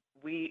say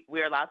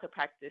we're allowed to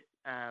practice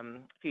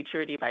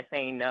futurity by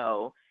saying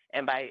no,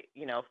 and by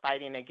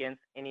fighting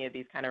against any of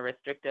these kind of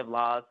restrictive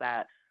laws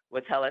that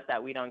would tell us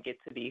that we don't get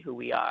to be who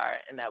we are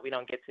and that we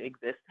don't get to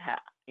exist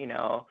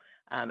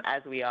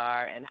as we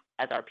are and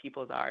as our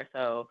peoples are.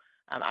 So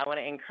I want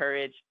to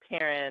encourage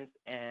parents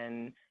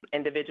and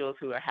individuals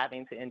who are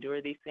having to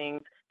endure these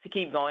things to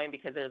keep going,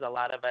 because there's a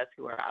lot of us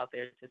who are out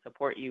there to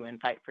support you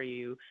and fight for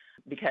you,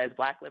 because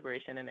Black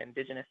liberation and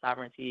Indigenous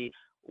sovereignty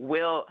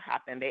will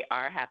happen. They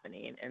are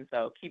happening. And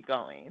so keep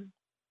going.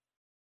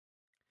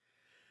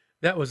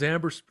 That was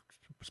Amber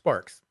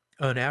Sparks,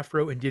 an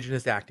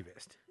Afro-Indigenous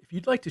activist. If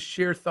you'd like to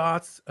share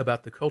thoughts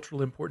about the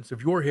cultural importance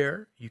of your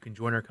hair, you can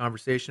join our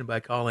conversation by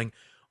calling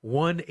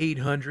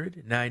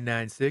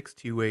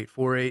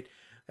 1-800-996-2848.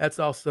 That's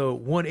also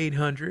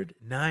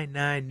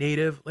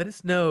 1-800-99-NATIVE. Let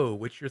us know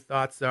what your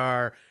thoughts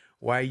are,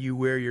 why you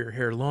wear your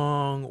hair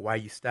long, why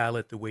you style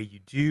it the way you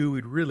do.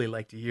 We'd really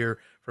like to hear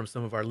from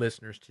some of our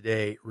listeners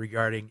today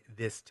regarding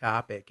this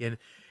topic. And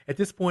at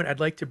this point, I'd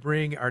like to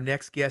bring our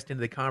next guest into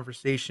the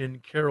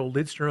conversation, Carol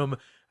Lidstrom,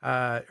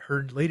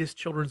 her latest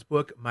children's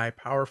book, My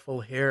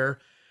Powerful Hair.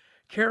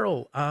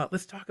 Carol,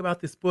 let's talk about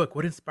this book.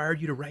 What inspired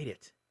you to write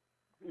it?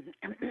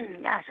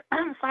 Yes,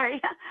 I'm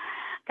sorry.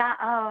 God,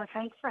 oh,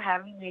 thanks for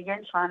having me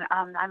again, Sean.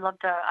 I'm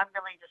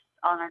really just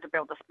honored to be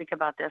able to speak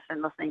about this,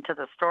 and listening to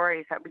the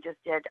stories that we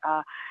just did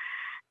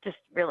just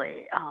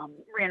really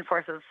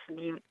reinforces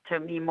to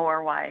me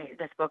more why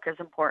this book is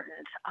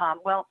important.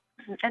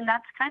 And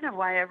that's kind of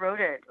why I wrote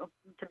it,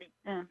 to be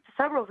for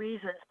several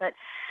reasons. But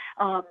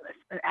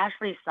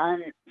Ashley's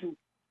son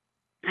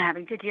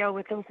having to deal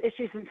with those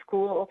issues in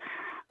school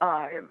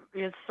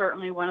is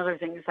certainly one of the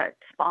things that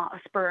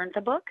spurred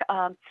the book.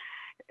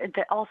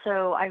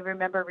 Also, I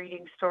remember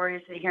reading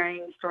stories and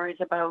hearing stories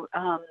about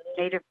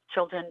Native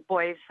children,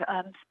 boys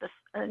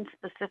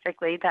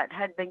specifically, that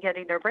had been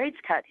getting their braids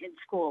cut in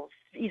schools,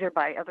 either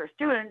by other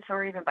students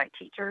or even by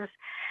teachers.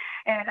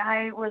 And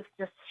I was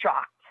just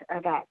shocked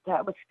that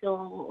that was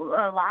still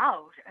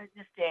allowed in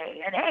this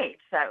day and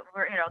age. That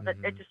that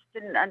I just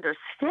didn't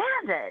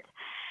understand it.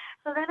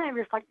 So then I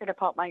reflected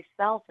about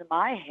myself and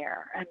my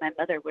hair, and my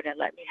mother wouldn't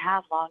let me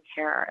have long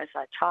hair as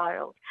a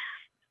child.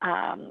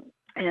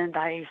 And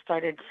I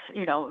started,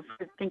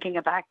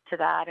 thinking back to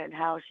that, and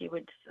how she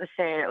would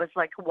say it was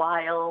like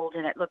wild,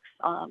 and it looks,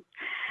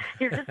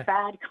 you're just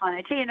bad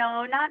kind,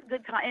 not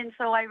good kind. And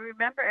so I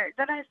remember,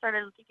 then I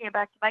started thinking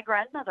back to my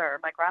grandmother.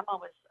 My grandma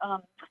was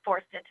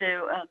forced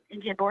into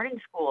Indian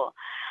boarding school.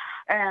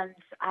 And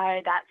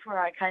that's where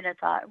I kind of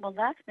thought, well,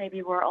 that's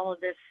maybe where all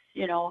of this,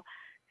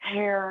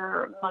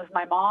 hair of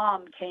my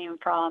mom came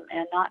from,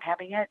 and not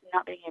having it,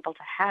 not being able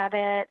to have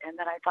it. And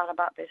then I thought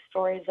about the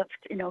stories of,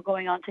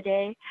 going on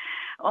today.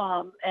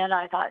 And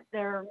I thought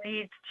there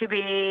needs to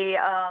be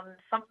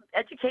some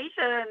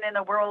education in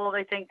the world,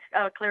 I think,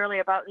 clearly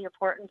about the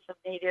importance of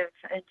Native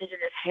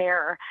Indigenous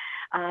hair,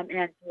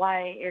 and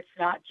why it's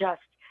not just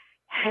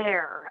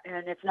hair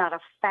and it's not a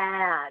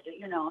fad,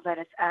 that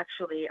it's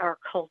actually our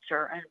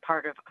culture and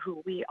part of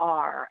who we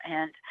are.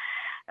 And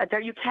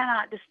there, you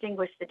cannot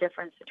distinguish the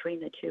difference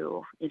between the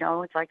two.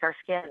 It's like our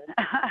skin.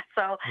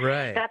 So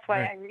right, that's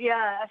why,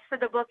 right. So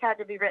the book had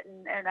to be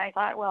written, and I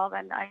thought, well,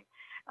 then I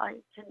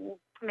can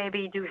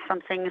maybe do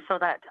something so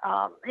that,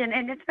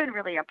 and it's been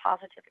really a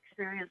positive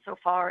experience so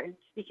far in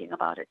speaking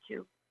about it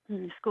to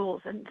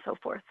schools and so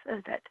forth,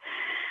 that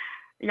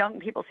young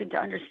people seem to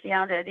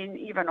understand it, and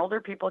even older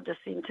people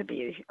just seem to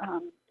be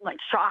like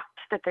shocked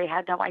that they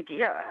had no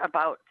idea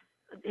about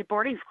the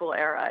boarding school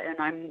era. And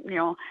I'm,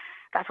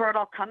 that's where it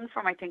all comes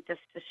from. I think this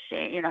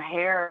shame,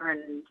 hair,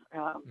 and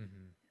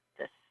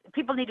this,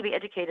 people need to be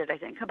educated, I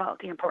think, about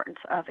the importance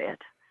of it.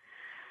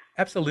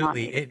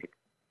 Absolutely.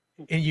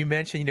 And you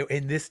mentioned,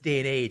 in this day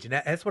and age, and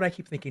that's what I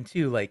keep thinking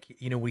too. Like,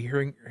 we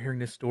hearing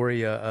this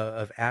story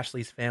of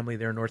Ashley's family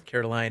there in North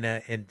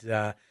Carolina, and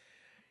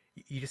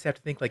you just have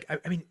to think, like,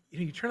 I mean,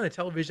 you turn on the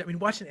television. I mean,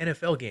 watch an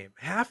NFL game.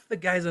 Half the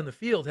guys on the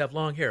field have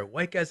long hair.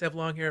 White guys have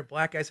long hair.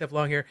 Black guys have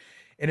long hair.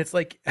 And it's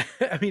like,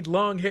 I mean,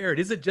 long hair, it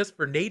isn't just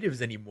for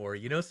natives anymore,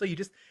 So you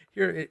just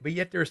hear it, but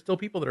yet there are still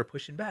people that are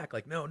pushing back,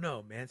 like, no,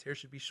 man's hair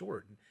should be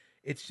short. And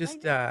it's just,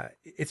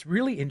 it's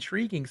really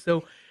intriguing.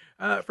 So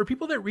for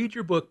people that read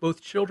your book,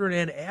 both children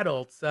and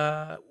adults,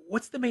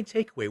 what's the main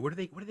takeaway? What are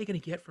they going to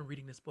get from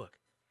reading this book?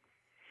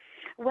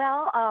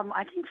 Well,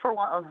 I think for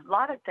a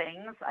lot of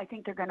things, I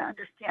think they're going to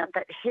understand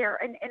that hair,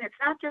 and it's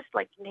not just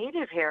like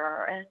native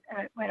hair. And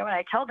when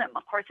I tell them,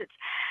 of course, it's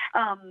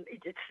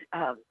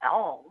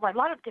all, a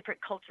lot of different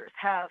cultures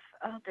have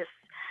this,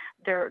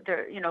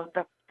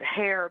 the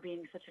hair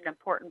being such an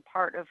important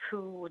part of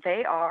who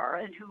they are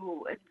and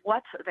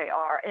what they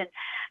are. And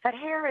that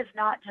hair is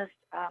not just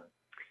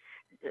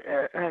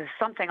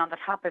something on the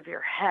top of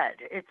your head.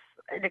 It's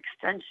an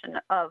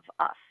extension of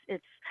us.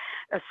 It's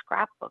a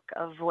scrapbook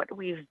of what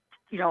we've,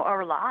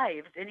 our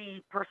lives,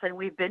 any person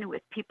we've been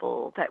with,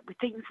 people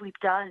things we've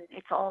done,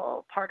 it's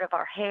all part of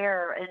our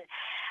hair. And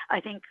I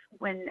think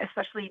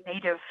especially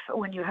Native,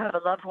 when you have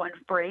a loved one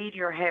braid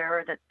your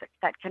hair,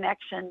 that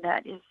connection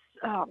that is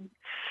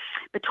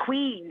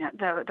between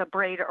the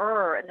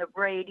braider and the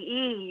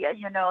braidee,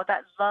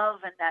 that love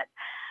and that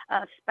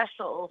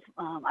special.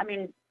 I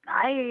mean,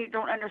 I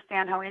don't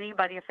understand how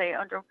anybody, if they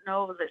don't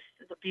know the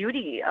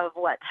beauty of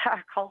what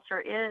our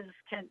culture is,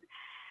 can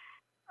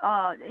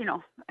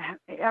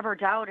ever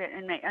doubt it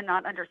and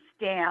not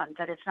understand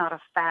that it's not a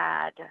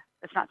fad.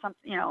 It's not something,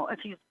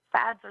 if you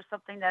fads are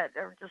something that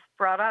are just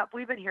brought up.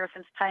 We've been here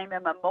since time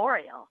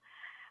immemorial.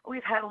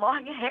 We've had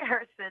long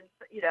hair since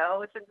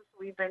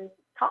we've been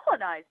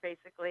colonized,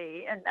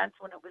 basically, and that's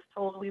when it was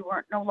told we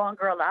weren't no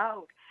longer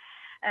allowed.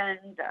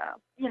 And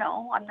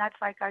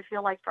that's like, I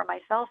feel like for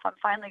myself, I'm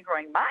finally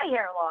growing my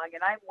hair long,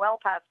 and I'm well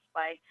past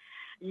my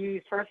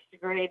first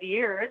grade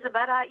years,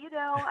 but I'm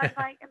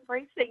like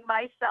embracing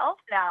myself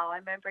now.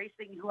 I'm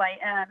embracing who I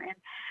am, and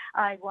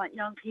I want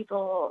young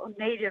people,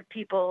 Native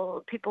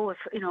people with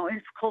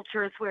in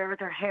cultures where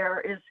their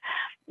hair is,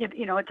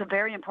 it's a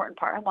very important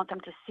part. I want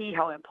them to see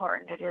how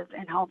important it is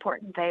and how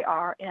important they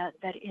are, and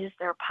that is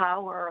their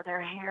power.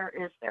 Their hair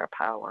is their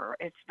power.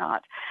 It's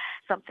not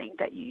something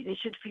that they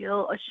should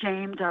feel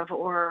ashamed of,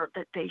 or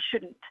that they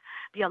shouldn't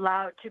be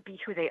allowed to be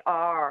who they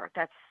are.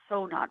 That's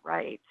so not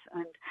right.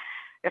 And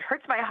it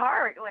hurts my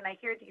heart when I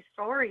hear these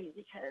stories,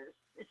 because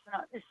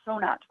it's so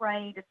not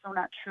right. It's so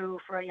not true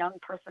for a young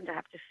person to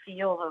have to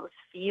feel those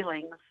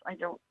feelings.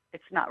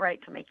 It's not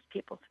right to make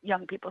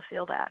young people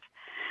feel that.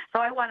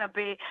 So I want to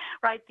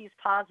write these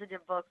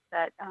positive books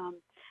that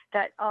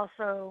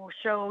also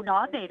show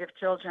non-Native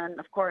children,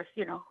 of course,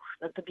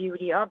 the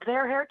beauty of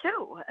their hair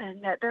too,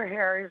 and that their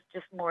hair is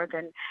just more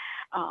than.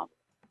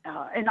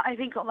 And I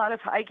think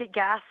I get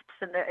gasps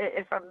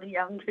from the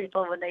young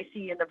people when they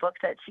see in the book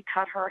that she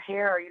cut her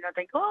hair.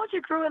 Think, oh,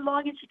 she grew it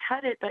long and she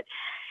cut it, but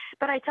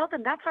I tell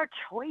them that's our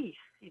choice.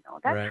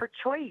 That's Right. her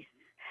choice.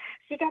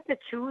 She got to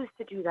choose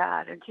to do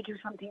that and to do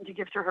something to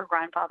give to her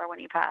grandfather when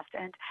he passed,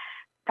 and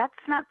that's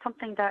not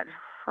something that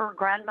her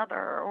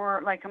grandmother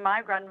or like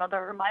my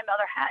grandmother or my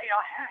mother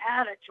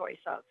had a choice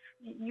of.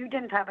 You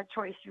didn't have a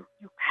choice. You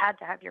had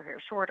to have your hair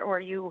short, or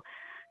you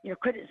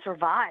couldn't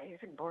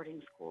survive in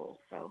boarding school.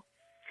 So.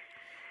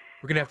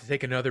 We're going to have to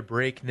take another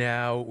break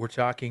now. We're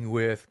talking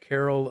with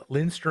Carol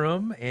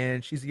Lindstrom,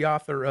 and she's the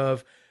author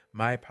of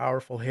My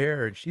Powerful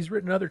Hair, and she's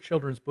written other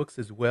children's books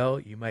as well.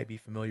 You might be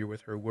familiar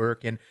with her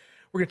work. And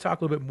we're going to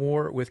talk a little bit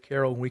more with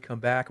Carol when we come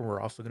back, and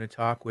we're also going to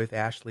talk with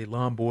Ashley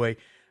Lomboy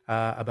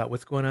about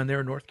what's going on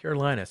there in North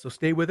Carolina. So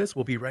stay with us.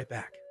 We'll be right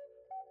back.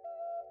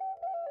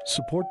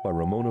 Support by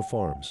Ramona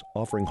Farms,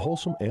 offering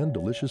wholesome and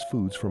delicious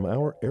foods from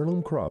our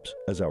heirloom crops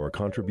as our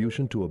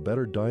contribution to a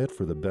better diet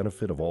for the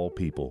benefit of all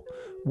people.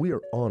 We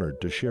are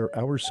honored to share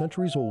our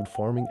centuries-old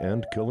farming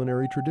and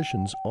culinary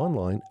traditions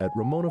online at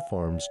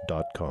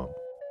ramonafarms.com.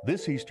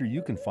 This Easter,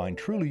 you can find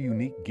truly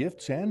unique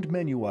gifts and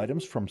menu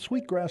items from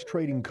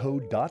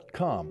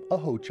sweetgrasstradingco.com, a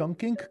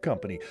Ho-Chunk Ink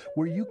company,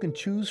 where you can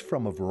choose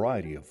from a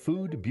variety of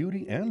food,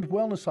 beauty, and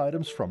wellness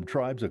items from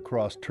tribes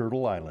across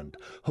Turtle Island.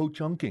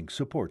 Ho-Chunk Ink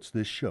supports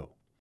this show.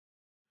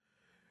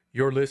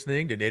 You're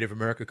listening to Native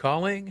America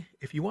Calling.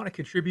 If you want to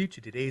contribute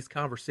to today's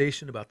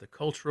conversation about the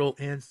cultural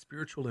and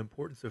spiritual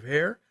importance of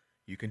hair,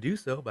 you can do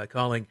so by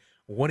calling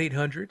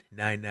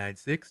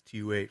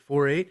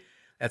 1-800-996-2848.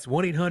 That's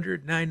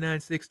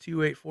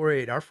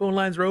 1-800-996-2848. Our phone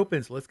lines are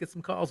open, so let's get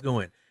some calls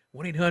going.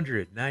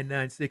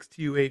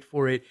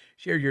 1-800-996-2848.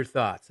 Share your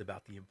thoughts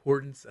about the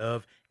importance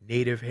of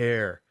Native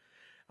hair.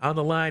 On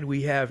the line,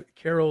 we have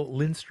Carol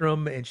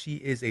Lindstrom, and she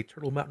is a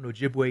Turtle Mountain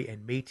Ojibwe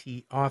and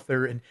Métis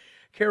author. And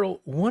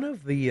Carol, one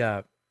of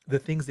the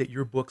things that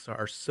your books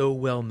are so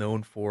well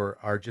known for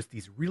are just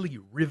these really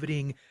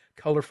riveting,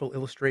 colorful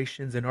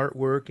illustrations and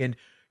artwork. And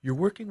you're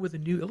working with a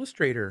new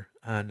illustrator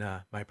on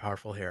My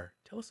Powerful Hair.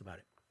 Tell us about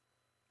it.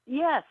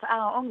 Yes,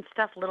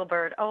 Steph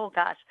Littlebird. Oh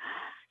gosh,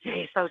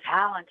 she's so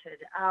talented.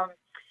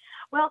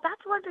 Well,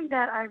 that's one thing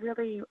that I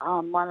really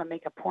want to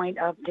make a point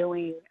of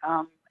doing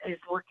is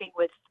working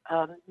with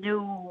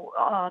new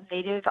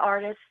Native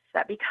artists.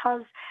 That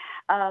because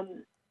I've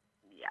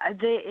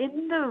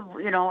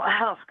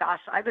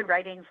been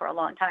writing for a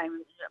long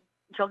time,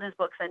 children's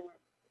books, and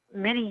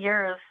many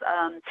years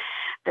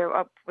there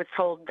was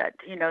told that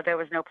there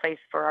was no place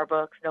for our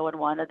books. No one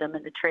wanted them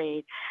in the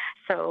trade,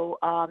 so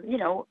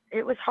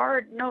it was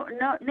hard. No,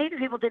 Native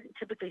people didn't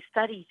typically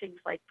study things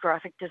like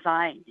graphic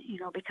design,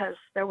 because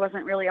there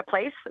wasn't really a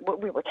place.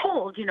 What we were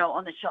told,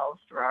 on the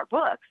shelves for our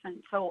books,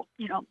 and so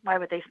why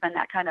would they spend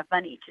that kind of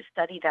money to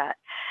study that?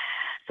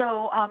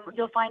 So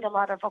you'll find a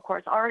lot of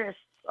course,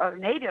 artists. Or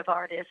Native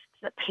artists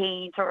that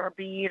paint or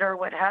bead or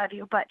what have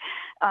you, but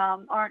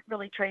aren't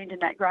really trained in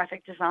that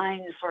graphic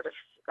design sort of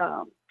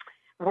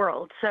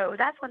world. So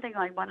that's one thing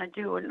I want to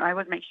do, and I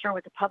would make sure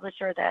with the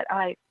publisher that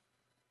I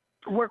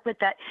work with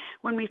that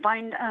when we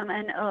find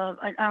an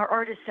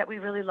artist that we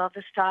really love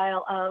the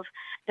style of,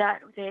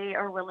 that they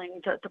are willing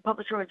to, the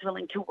publisher is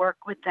willing to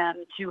work with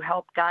them to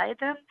help guide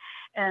them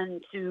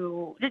and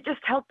to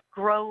just help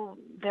grow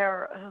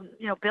their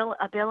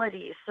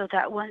abilities, so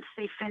that once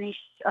they finish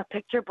a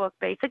picture book,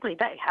 basically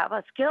they have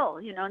a skill,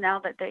 now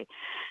that they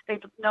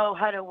know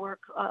how to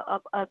work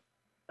a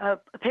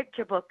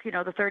picture book,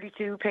 the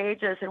 32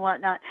 pages and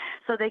whatnot,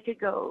 so they could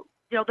go,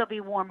 they'll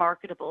be more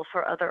marketable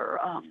for other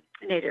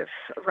Native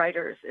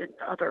writers and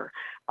other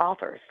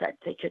authors, that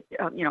they could,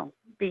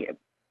 be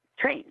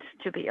trained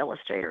to be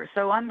illustrators.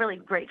 So I'm really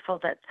grateful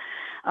that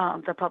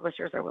the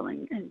publishers are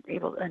willing and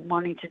able and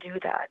wanting to do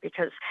that,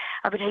 because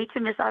I would hate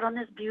to miss out on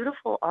this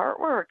beautiful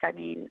artwork. I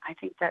mean, I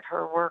think that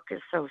her work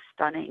is so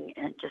stunning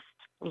and just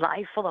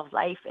full of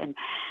life. And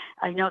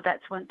I know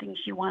that's one thing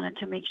she wanted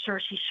to make sure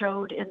she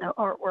showed in the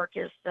artwork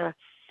is the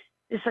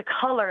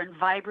color and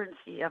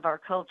vibrancy of our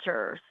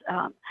cultures.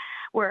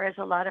 Whereas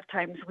a lot of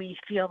times we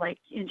feel like,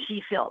 and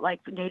she felt like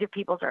Native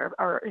peoples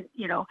are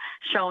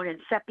shown in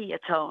sepia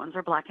tones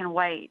or black and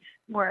white.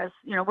 Whereas,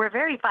 we're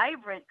very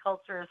vibrant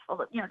cultures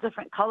full of,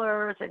 different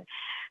colors and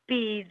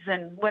beads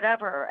and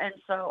whatever. And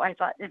so I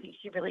think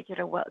she really did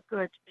a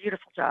good,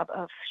 beautiful job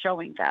of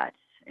showing that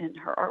in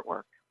her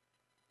artwork.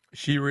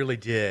 She really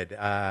did.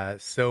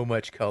 So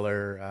much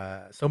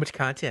color, so much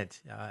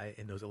content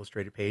in those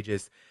illustrated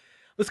pages.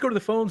 Let's go to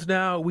the phones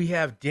now. We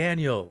have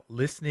Daniel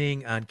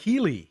listening on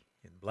Keeley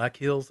in Black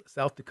Hills,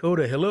 South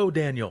Dakota. Hello,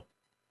 Daniel.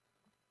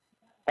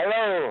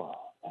 Hello.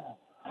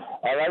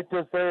 I like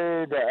to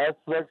say the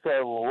aspects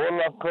of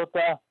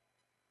Wolakota.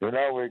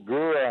 We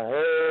grew our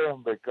hair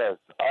because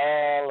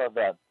all of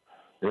that,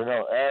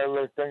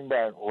 everything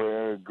that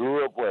we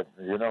grew up with,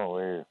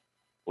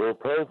 we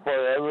pray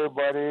for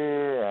everybody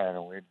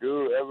and we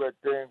do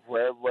everything for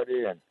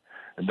everybody, and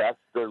that's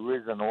the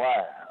reason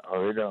why.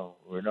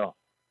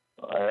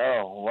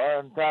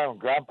 One time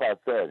Grandpa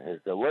said, he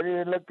said, "What are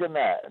you looking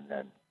at?" And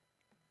then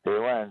he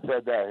went and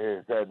said that.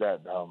 He said, "Why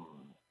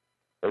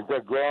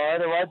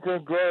don't you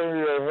grow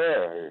your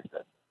hair?" He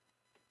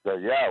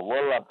said, "Yeah,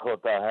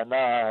 Wolakota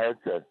Hana." He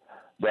said,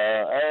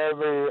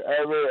 every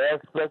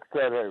aspect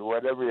of it,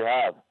 whatever you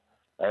have,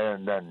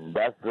 and then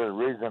that's the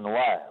reason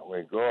why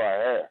we grow our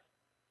hair.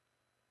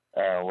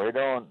 And we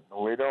don't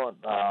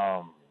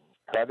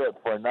cut it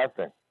for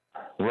nothing.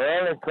 We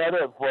only cut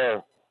it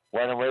for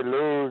when we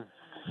lose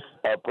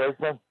a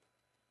person,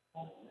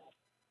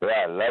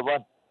 loved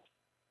one,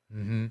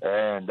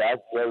 and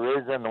that's the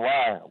reason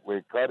why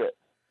we cut it.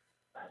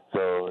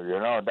 So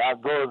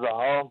that goes a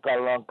honka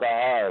lonka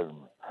hard,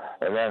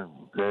 and then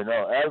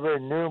every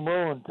new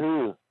moon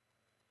too.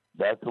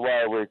 That's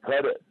why we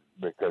cut it,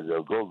 because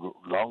it'll go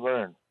longer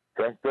and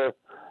strengthen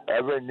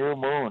every new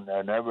moon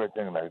and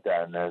everything like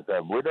that. And I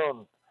said, we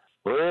don't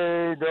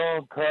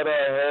cut our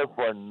hair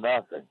for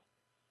nothing,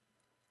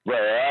 but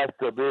it has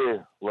to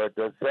be with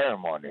the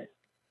ceremony.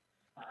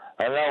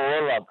 And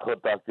I will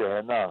cut that hair.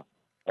 And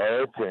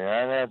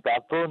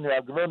tatun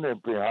yagluni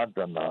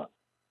pihantana.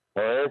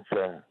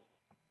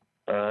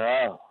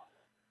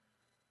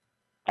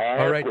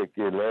 All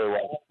right.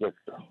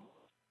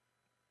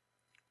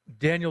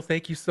 Daniel,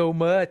 thank you so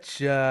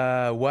much.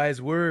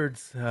 Wise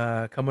words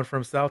coming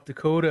from South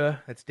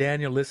Dakota. That's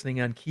Daniel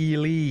listening on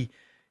Keeley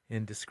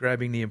and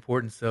describing the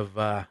importance of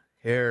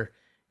hair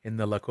in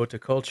the Lakota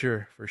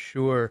culture for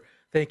sure.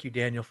 Thank you,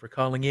 Daniel, for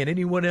calling in.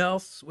 Anyone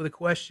else with a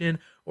question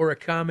or a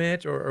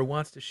comment or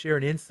wants to share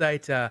an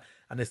insight on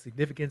the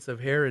significance of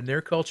hair in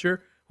their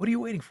culture? What are you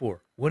waiting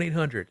for?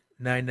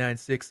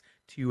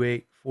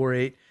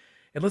 1-800-996-2848.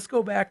 And let's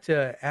go back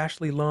to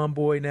Ashley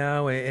Lomboy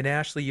now. And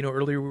Ashley,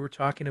 earlier we were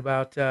talking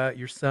about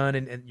your son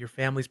and your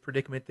family's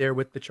predicament there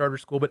with the charter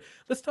school. But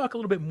let's talk a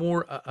little bit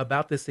more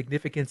about the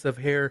significance of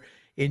hair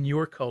in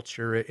your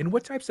culture. And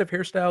what types of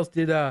hairstyles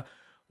did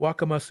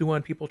Wakama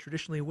Siouan people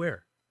traditionally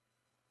wear?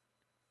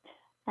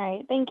 All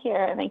right. Thank you.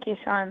 Thank you,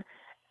 Sean.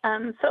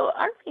 So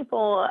our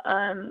people,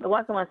 the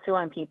Wakama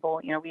Siouan people,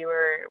 we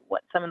were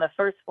some of the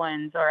first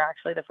ones, or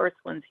actually the first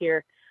ones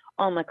here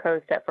on the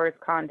coast at first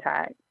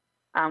contact.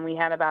 We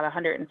had about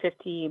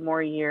 150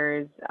 more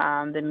years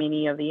than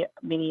many of the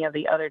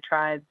other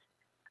tribes.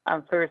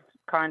 First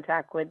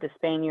contact with the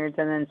Spaniards,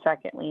 and then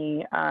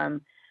secondly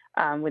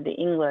with the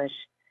English.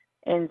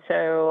 And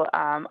so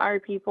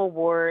our people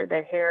wore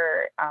their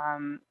hair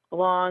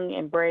long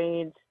in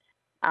braids.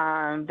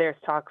 There's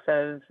talks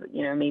of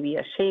maybe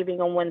a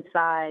shaving on one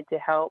side to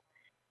help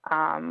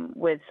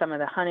with some of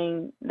the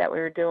hunting that we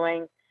were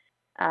doing.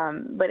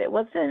 But it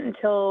wasn't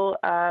until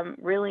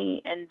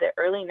really in the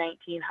early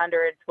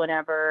 1900s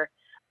whenever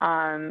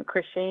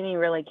Christianity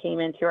really came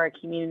into our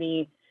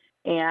community,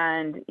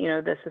 and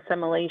this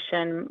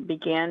assimilation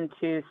began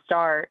to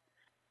start.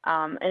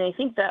 And I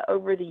think that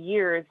over the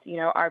years,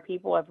 our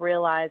people have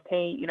realized,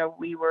 hey,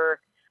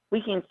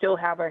 we can still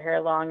have our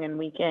hair long, and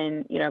we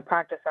can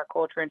practice our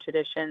culture and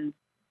traditions,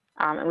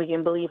 and we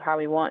can believe how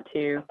we want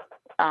to,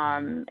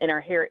 and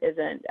our hair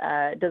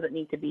doesn't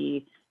need to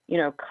be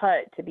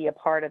cut to be a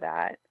part of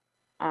that.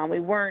 We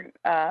weren't,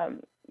 I'll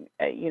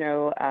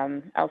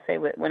say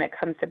when it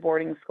comes to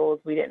boarding schools,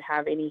 we didn't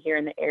have any here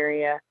in the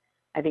area.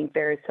 I think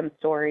there's some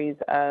stories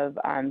of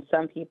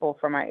some people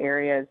from our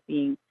areas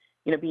being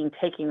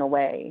taken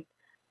away,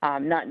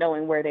 not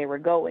knowing where they were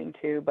going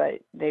to,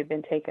 but they've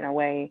been taken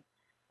away.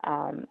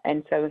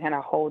 And so we kind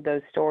of hold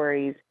those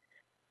stories.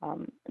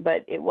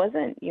 But it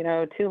wasn't,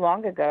 too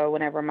long ago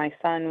whenever my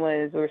son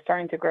we were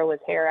starting to grow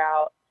his hair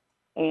out.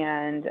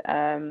 And,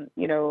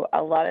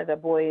 a lot of the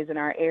boys in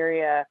our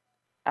area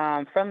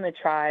from the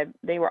tribe,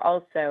 they were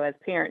also, as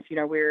parents,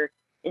 we're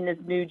in this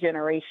new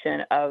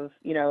generation of,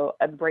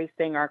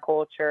 embracing our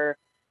culture,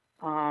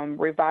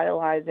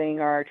 revitalizing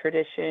our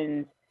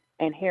traditions,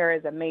 and hair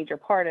is a major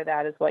part of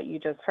that, is what you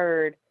just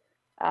heard.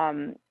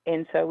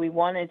 And so we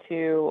wanted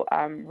to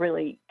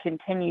really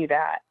continue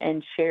that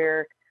and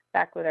share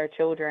back with our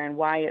children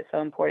why it's so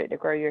important to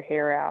grow your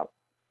hair out.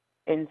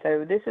 And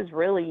so this is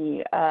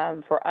really,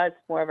 for us,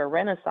 more of a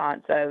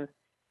renaissance of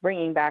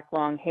bringing back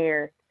long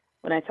hair.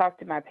 When I talked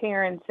to my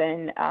parents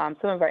and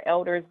some of our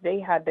elders, they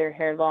had their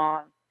hair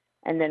long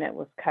and then it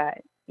was cut,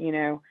 you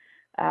know.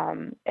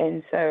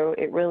 And so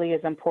it really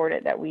is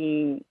important that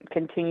we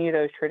continue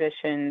those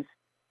traditions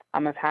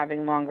of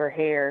having longer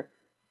hair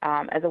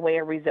as a way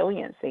of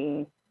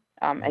resiliency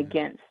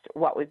against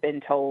what we've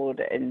been told,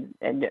 and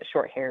that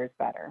short hair is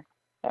better.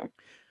 So.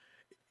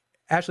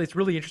 Ashley, it's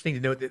really interesting to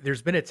note that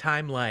there's been a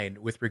timeline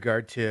with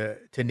regard to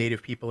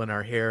Native people and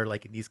our hair,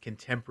 like in these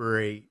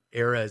contemporary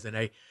eras. And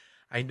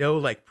I know,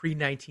 like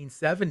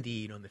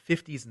pre-1970, you know, in the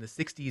 50s and the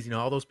 60s, you know,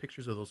 all those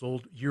pictures of those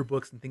old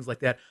yearbooks and things like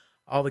that,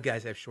 all the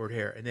guys have short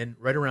hair. And then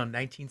right around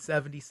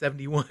 1970,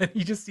 71,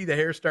 you just see the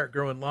hair start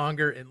growing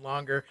longer and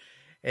longer.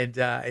 And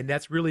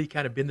that's really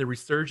kind of been the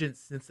resurgence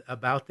since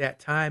about that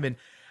time. And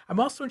I'm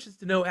also interested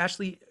to know,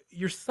 Ashley,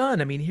 your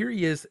son, I mean, here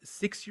he is,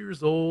 6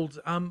 years old.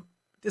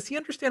 Does he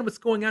understand what's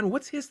going on?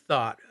 What's his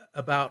thought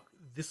about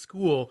this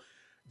school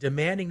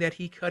demanding that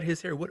he cut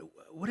his hair? What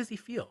does he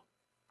feel?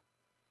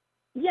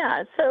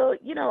 Yeah, so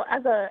you know,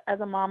 as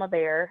a mama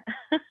bear,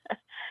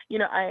 you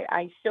know,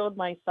 I shield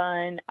my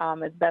son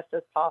as best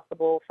as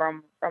possible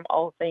from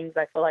all things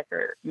I feel like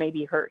are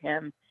maybe hurt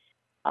him.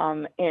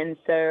 And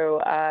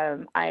so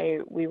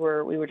we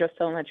were just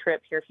on a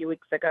trip here a few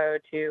weeks ago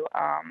to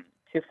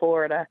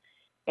Florida,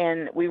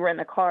 and we were in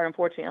the car,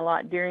 unfortunately, a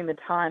lot during the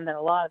time that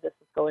a lot of this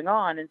was going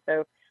on. And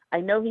so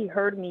I know he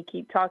heard me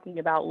keep talking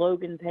about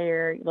Logan's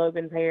hair.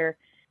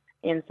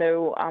 And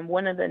so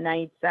one of the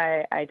nights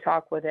I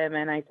talked with him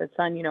and I said,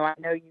 son, you know, I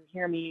know you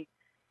hear me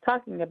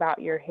talking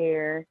about your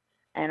hair,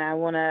 and I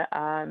want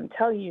to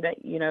tell you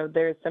that, you know,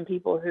 there's some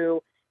people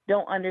who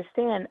don't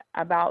understand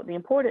about the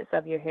importance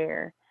of your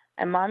hair.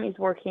 And mommy's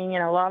working,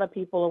 and a lot of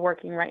people are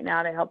working right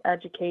now to help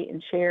educate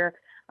and share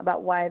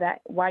about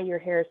why your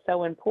hair is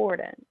so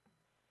important.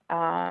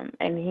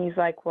 And he's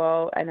like,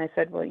 well, and I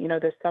said, well, you know,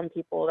 there's some of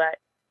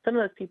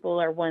those people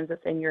are ones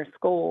that's in your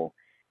school,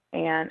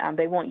 and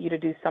they want you to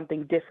do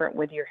something different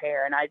with your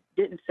hair. And I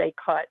didn't say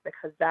cut,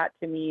 because that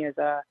to me is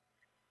a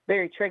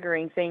very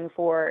triggering thing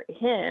for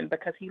him,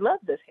 because he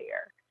loves his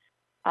hair.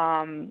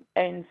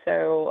 And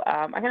so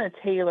I kind of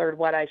tailored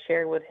what I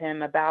shared with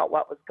him about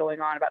what was going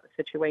on, about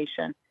the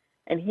situation.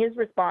 And his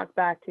response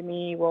back to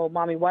me, well,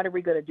 mommy, what are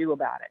we going to do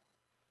about it?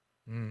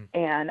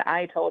 And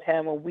I told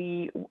him, well,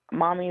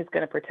 mommy is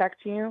going to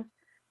protect you.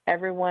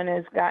 Everyone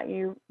has got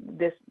you.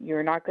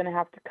 You're not going to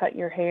have to cut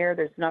your hair.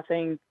 There's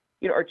nothing,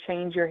 you know, or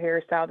change your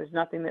hairstyle. There's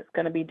nothing that's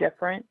going to be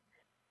different.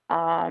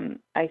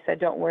 I said,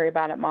 don't worry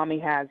about it. Mommy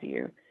has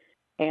you,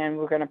 and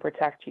we're going to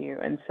protect you.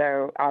 And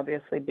so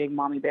obviously big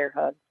mommy bear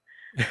hugs.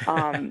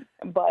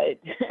 But,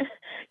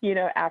 you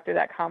know, after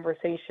that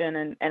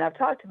conversation, and I've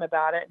talked to him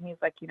about it, and he's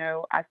like, you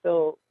know, I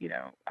feel, you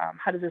know,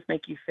 how does this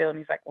make you feel? And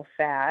he's like, well,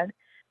 sad.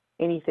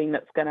 Anything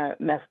that's going to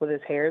mess with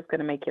his hair is going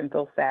to make him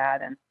feel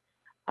sad.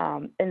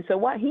 And so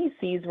what he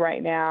sees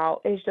right now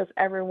is just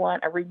everyone,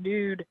 a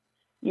renewed,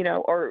 you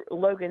know, or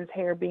Logan's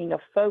hair being a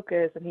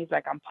focus. And he's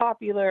like, I'm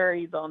popular.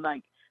 He's on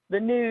like the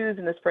news,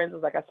 and his friends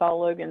was like, I saw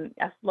Logan.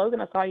 I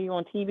saw you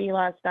on TV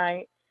last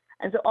night.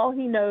 And so all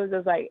he knows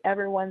is like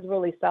everyone's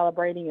really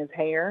celebrating his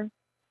hair.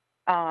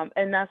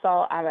 And that's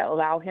all I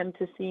allow him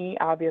to see.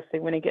 Obviously,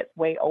 when he gets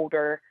way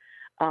older,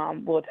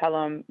 we'll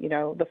tell him, you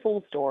know, the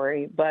full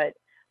story. But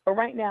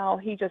right now,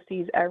 he just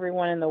sees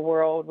everyone in the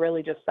world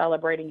really just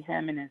celebrating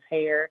him and his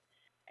hair,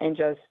 and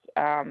just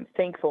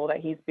thankful that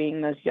he's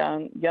being this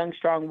young,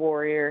 strong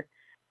warrior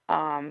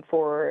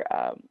for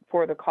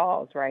the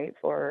cause, right?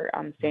 For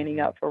standing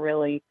up for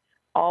really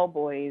all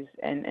boys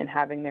and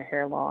having their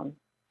hair long.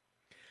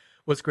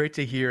 Well, it's great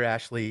to hear,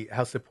 Ashley,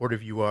 how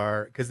supportive you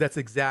are, because that's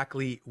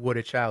exactly what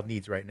a child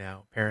needs right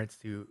now. Parents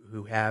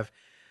who have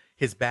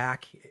his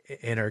back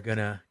and are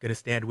gonna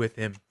stand with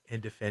him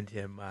and defend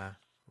him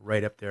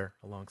right up there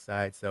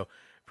alongside. So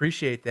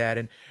appreciate that.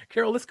 And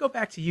Carol, let's go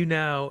back to you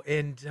now.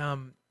 And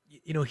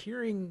you know,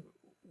 hearing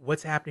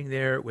what's happening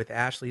there with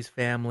Ashley's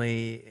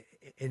family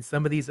and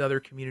some of these other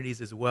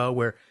communities as well,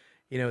 where,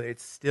 you know,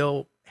 it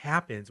still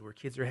happens, where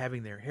kids are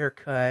having their hair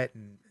cut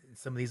and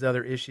some of these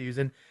other issues.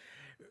 And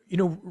you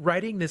know,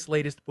 writing this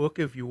latest book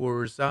of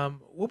yours,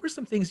 what were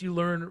some things you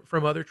learned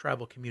from other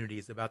tribal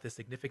communities about the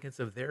significance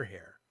of their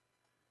hair?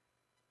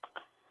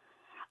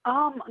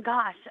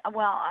 Gosh,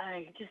 well,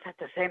 I just have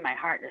to say my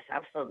heart just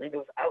absolutely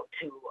goes out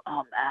to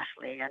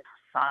Ashley and her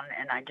son,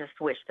 and I just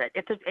wish that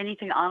if there's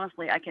anything,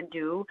 honestly, I can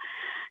do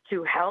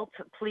to help,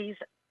 please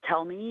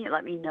tell me,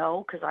 let me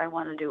know, because I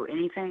want to do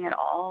anything at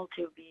all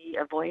to be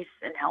a voice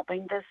in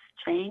helping this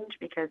change,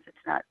 because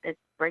it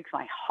breaks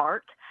my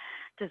heart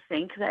to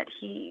think that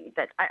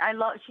I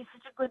love, she's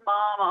such a good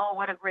mom. Oh,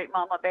 what a great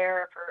mama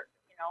bear for,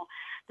 you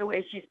the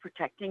way she's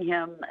protecting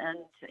him. And,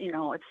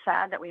 it's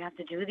sad that we have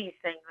to do these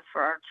things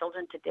for our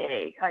children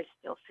today. I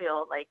still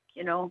feel like,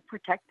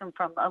 protect them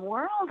from a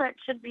world that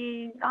should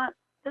be not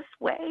this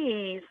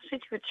way, especially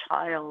to a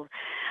child.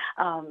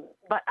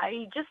 But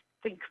I just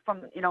think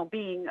from,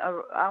 being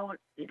out,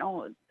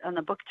 on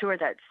the book tour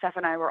that Steph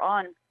and I were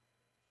on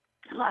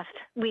last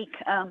week,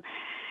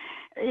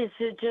 is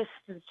it just,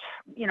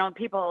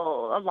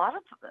 people, a lot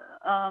of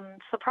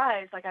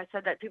surprise, like I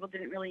said, that people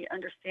didn't really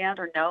understand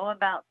or know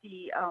about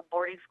the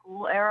boarding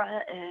school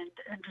era and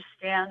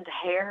understand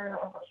hair.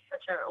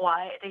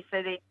 Why they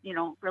say they,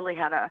 really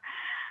had a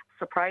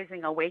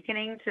surprising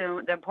awakening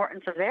to the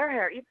importance of their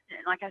hair. Even,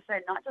 like I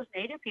said, not just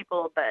Native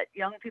people, but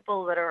young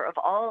people that are of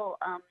all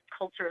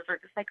cultures are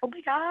just like, oh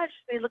my gosh,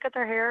 they look at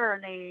their hair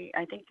and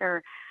I think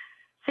they're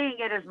seeing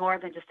it as more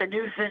than just a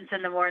nuisance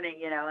in the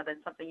morning,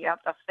 than something you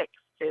have to fix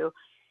to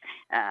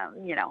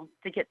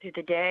get through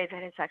the day,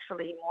 that it's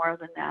actually more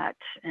than that.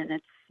 And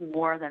it's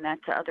more than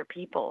that to other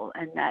people.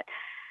 And that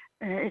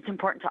it's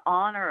important to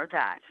honor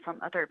that from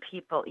other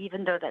people,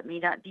 even though that may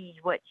not be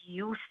what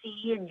you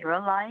see in your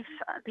life.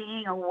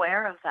 Being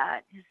aware of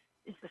that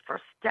is the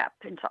first step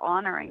into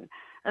honoring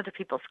other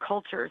people's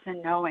cultures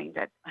and knowing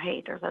that,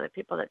 hey, there's other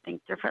people that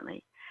think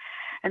differently.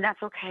 And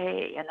that's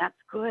okay, and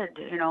that's good,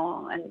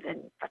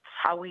 and that's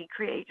how we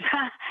create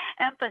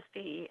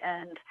empathy.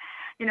 And,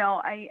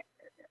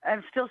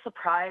 I'm still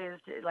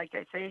surprised, like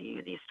I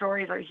say, these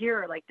stories are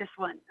here, like this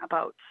one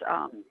about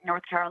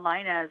North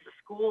Carolina, the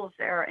schools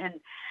there.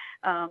 And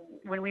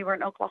when we were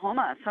in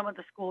Oklahoma, some of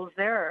the schools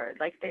there,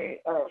 we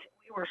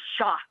were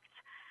shocked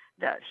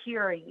that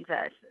hearing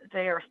that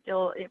they are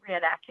still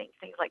reenacting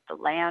things like the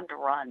land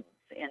runs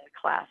in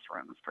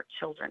classrooms for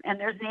children. And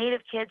there's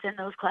Native kids in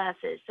those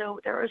classes. So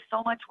there is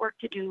so much work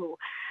to do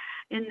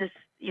in this,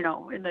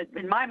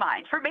 in my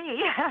mind, for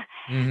me,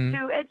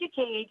 to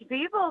educate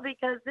people,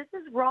 because this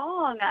is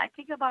wrong. I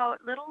think about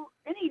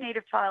any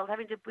Native child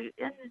having to be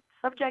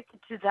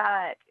subjected to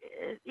that.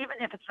 Even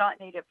if it's not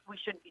Native, we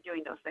shouldn't be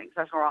doing those things.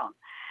 That's wrong.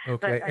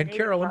 Okay. And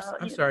Carol,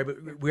 I'm sorry,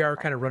 but we are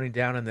kind of running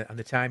down on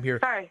the time here.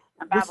 Sorry,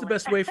 I'm What's the babbling.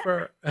 best way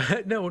for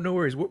no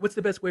worries. What's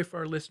the best way for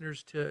our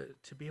listeners to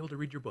be able to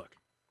read your book?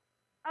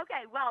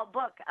 Okay, well,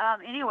 book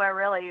anywhere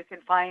really. You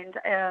can find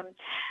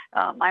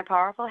My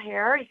Powerful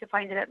Hair. You can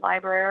find it at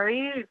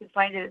library. You can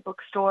find it at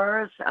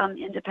bookstores,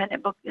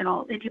 independent book,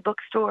 indie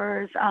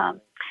bookstores,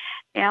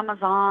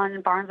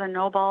 Amazon, Barnes and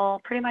Noble.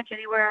 Pretty much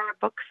anywhere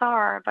books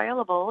are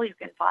available, you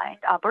can find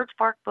Birch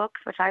Bark Books,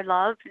 which I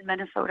love, in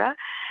Minnesota.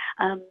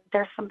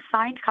 There's some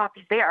signed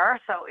copies there,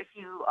 so if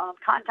you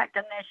contact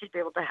them, they should be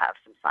able to have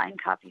some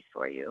signed copies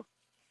for you.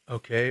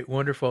 Okay,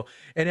 wonderful.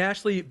 And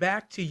Ashley,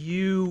 back to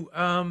you.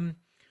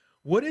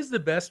 What is the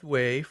best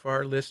way for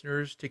our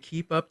listeners to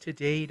keep up to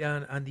date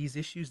on these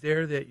issues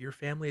there that your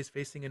family is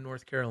facing in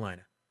North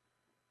Carolina?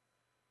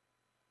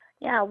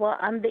 Yeah, well,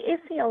 the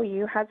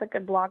ACLU has a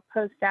good blog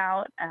post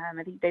out.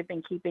 I think they've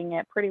been keeping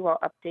it pretty well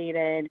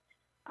updated.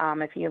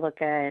 If you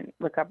look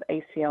up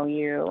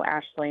ACLU,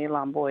 Ashley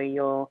Lomboy,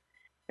 you'll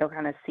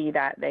kind of see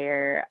that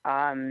there.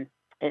 And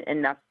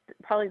that's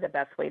probably the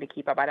best way to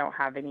keep up. I don't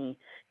have any,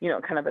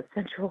 kind of a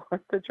central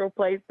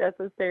place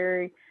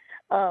necessary,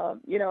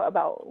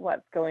 about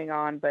what's going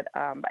on. But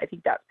I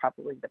think that's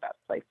probably the best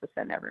place to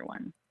send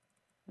everyone.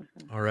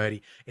 All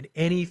righty. And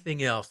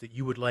anything else that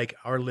you would like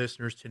our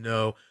listeners to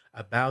know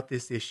about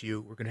this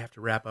issue? We're going to have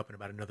to wrap up in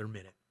about another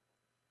minute.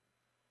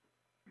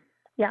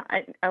 Yeah,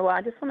 I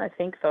just want to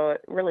thank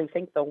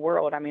the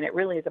world. I mean, it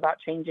really is about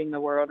changing the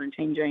world and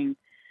changing,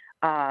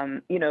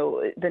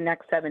 the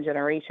next 7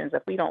 generations.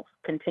 If we don't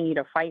continue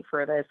to fight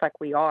for this like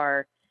we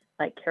are,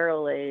 like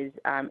Carol is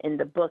in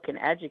the book, and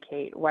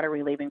educate, what are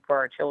we leaving for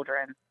our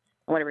children?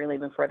 What are we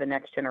leaving for the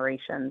next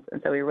generations?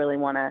 And so I really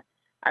want to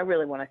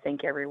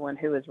thank everyone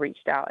who has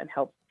reached out and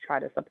helped try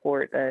to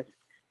support us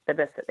the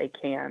best that they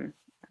can.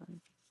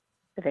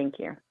 Thank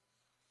you.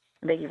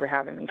 Thank you for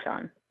having me,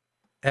 Sean.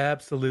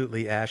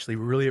 Absolutely, Ashley.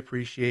 We really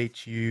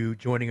appreciate you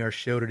joining our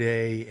show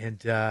today,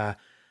 and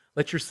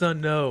let your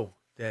son know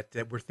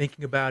that we're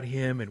thinking about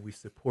him and we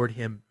support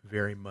him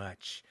very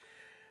much.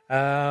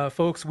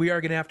 Folks, we are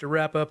going to have to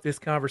wrap up this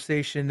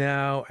conversation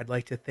now. I'd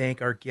like to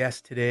thank our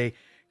guests today,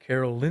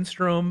 Carol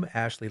Lindstrom,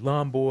 Ashley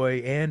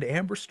Lomboy, and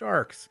Amber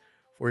Starks,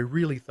 for a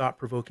really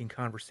thought-provoking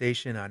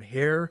conversation on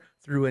hair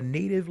through a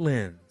Native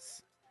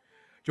lens.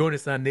 Join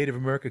us on Native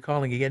America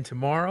Calling again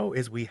tomorrow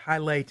as we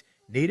highlight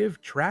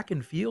Native track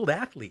and field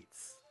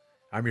athletes.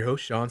 I'm your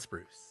host, Sean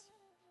Spruce.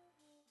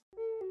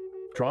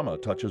 Trauma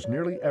touches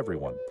nearly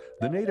everyone.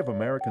 The Native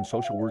American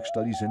Social Work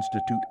Studies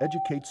Institute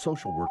educates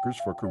social workers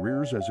for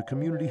careers as a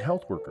community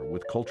health worker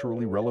with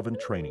culturally relevant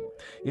training.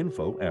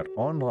 Info at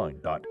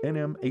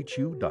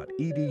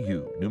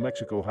online.nmhu.edu. New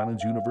Mexico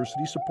Highlands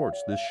University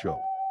supports this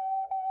show.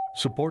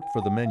 Support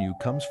for the menu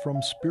comes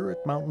from Spirit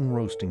Mountain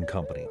Roasting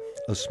Company,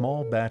 a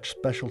small batch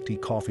specialty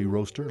coffee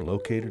roaster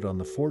located on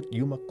the Fort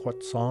Yuma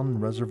Quetzon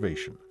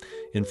Reservation.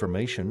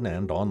 Information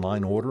and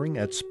online ordering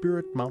at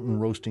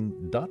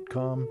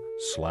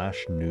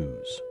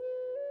spiritmountainroasting.com/news.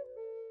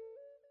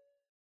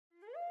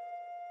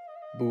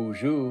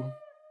 Bonjour.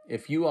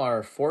 If you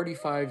are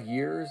 45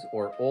 years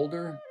or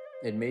older,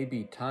 it may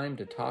be time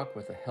to talk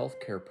with a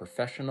healthcare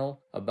professional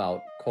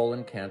about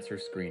colon cancer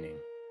screening.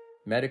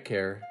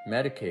 Medicare,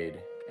 Medicaid,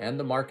 and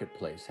the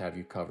Marketplace have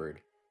you covered.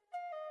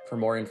 For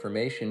more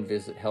information,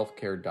 visit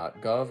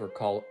healthcare.gov or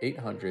call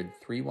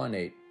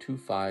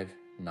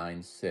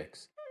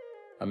 800-318-2596.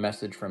 A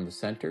message from the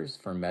Centers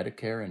for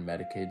Medicare and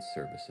Medicaid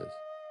Services.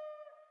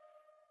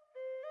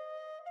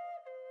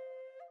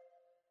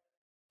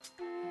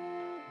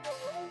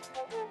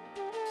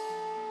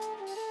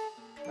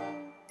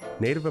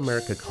 Native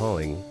America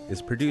Calling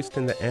is produced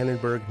in the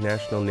Annenberg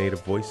National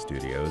Native Voice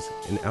Studios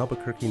in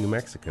Albuquerque, New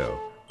Mexico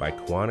by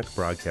Koahnic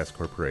Broadcast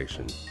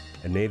Corporation,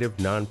 a Native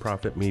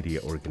nonprofit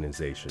media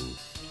organization.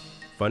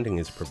 Funding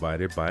is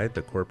provided by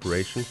the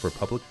Corporation for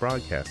Public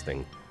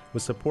Broadcasting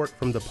with support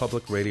from the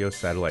Public Radio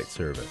Satellite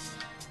Service.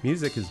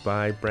 Music is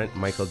by Brent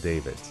Michael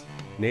Davids.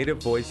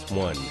 Native Voice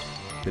One,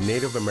 the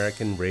Native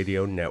American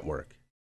Radio Network.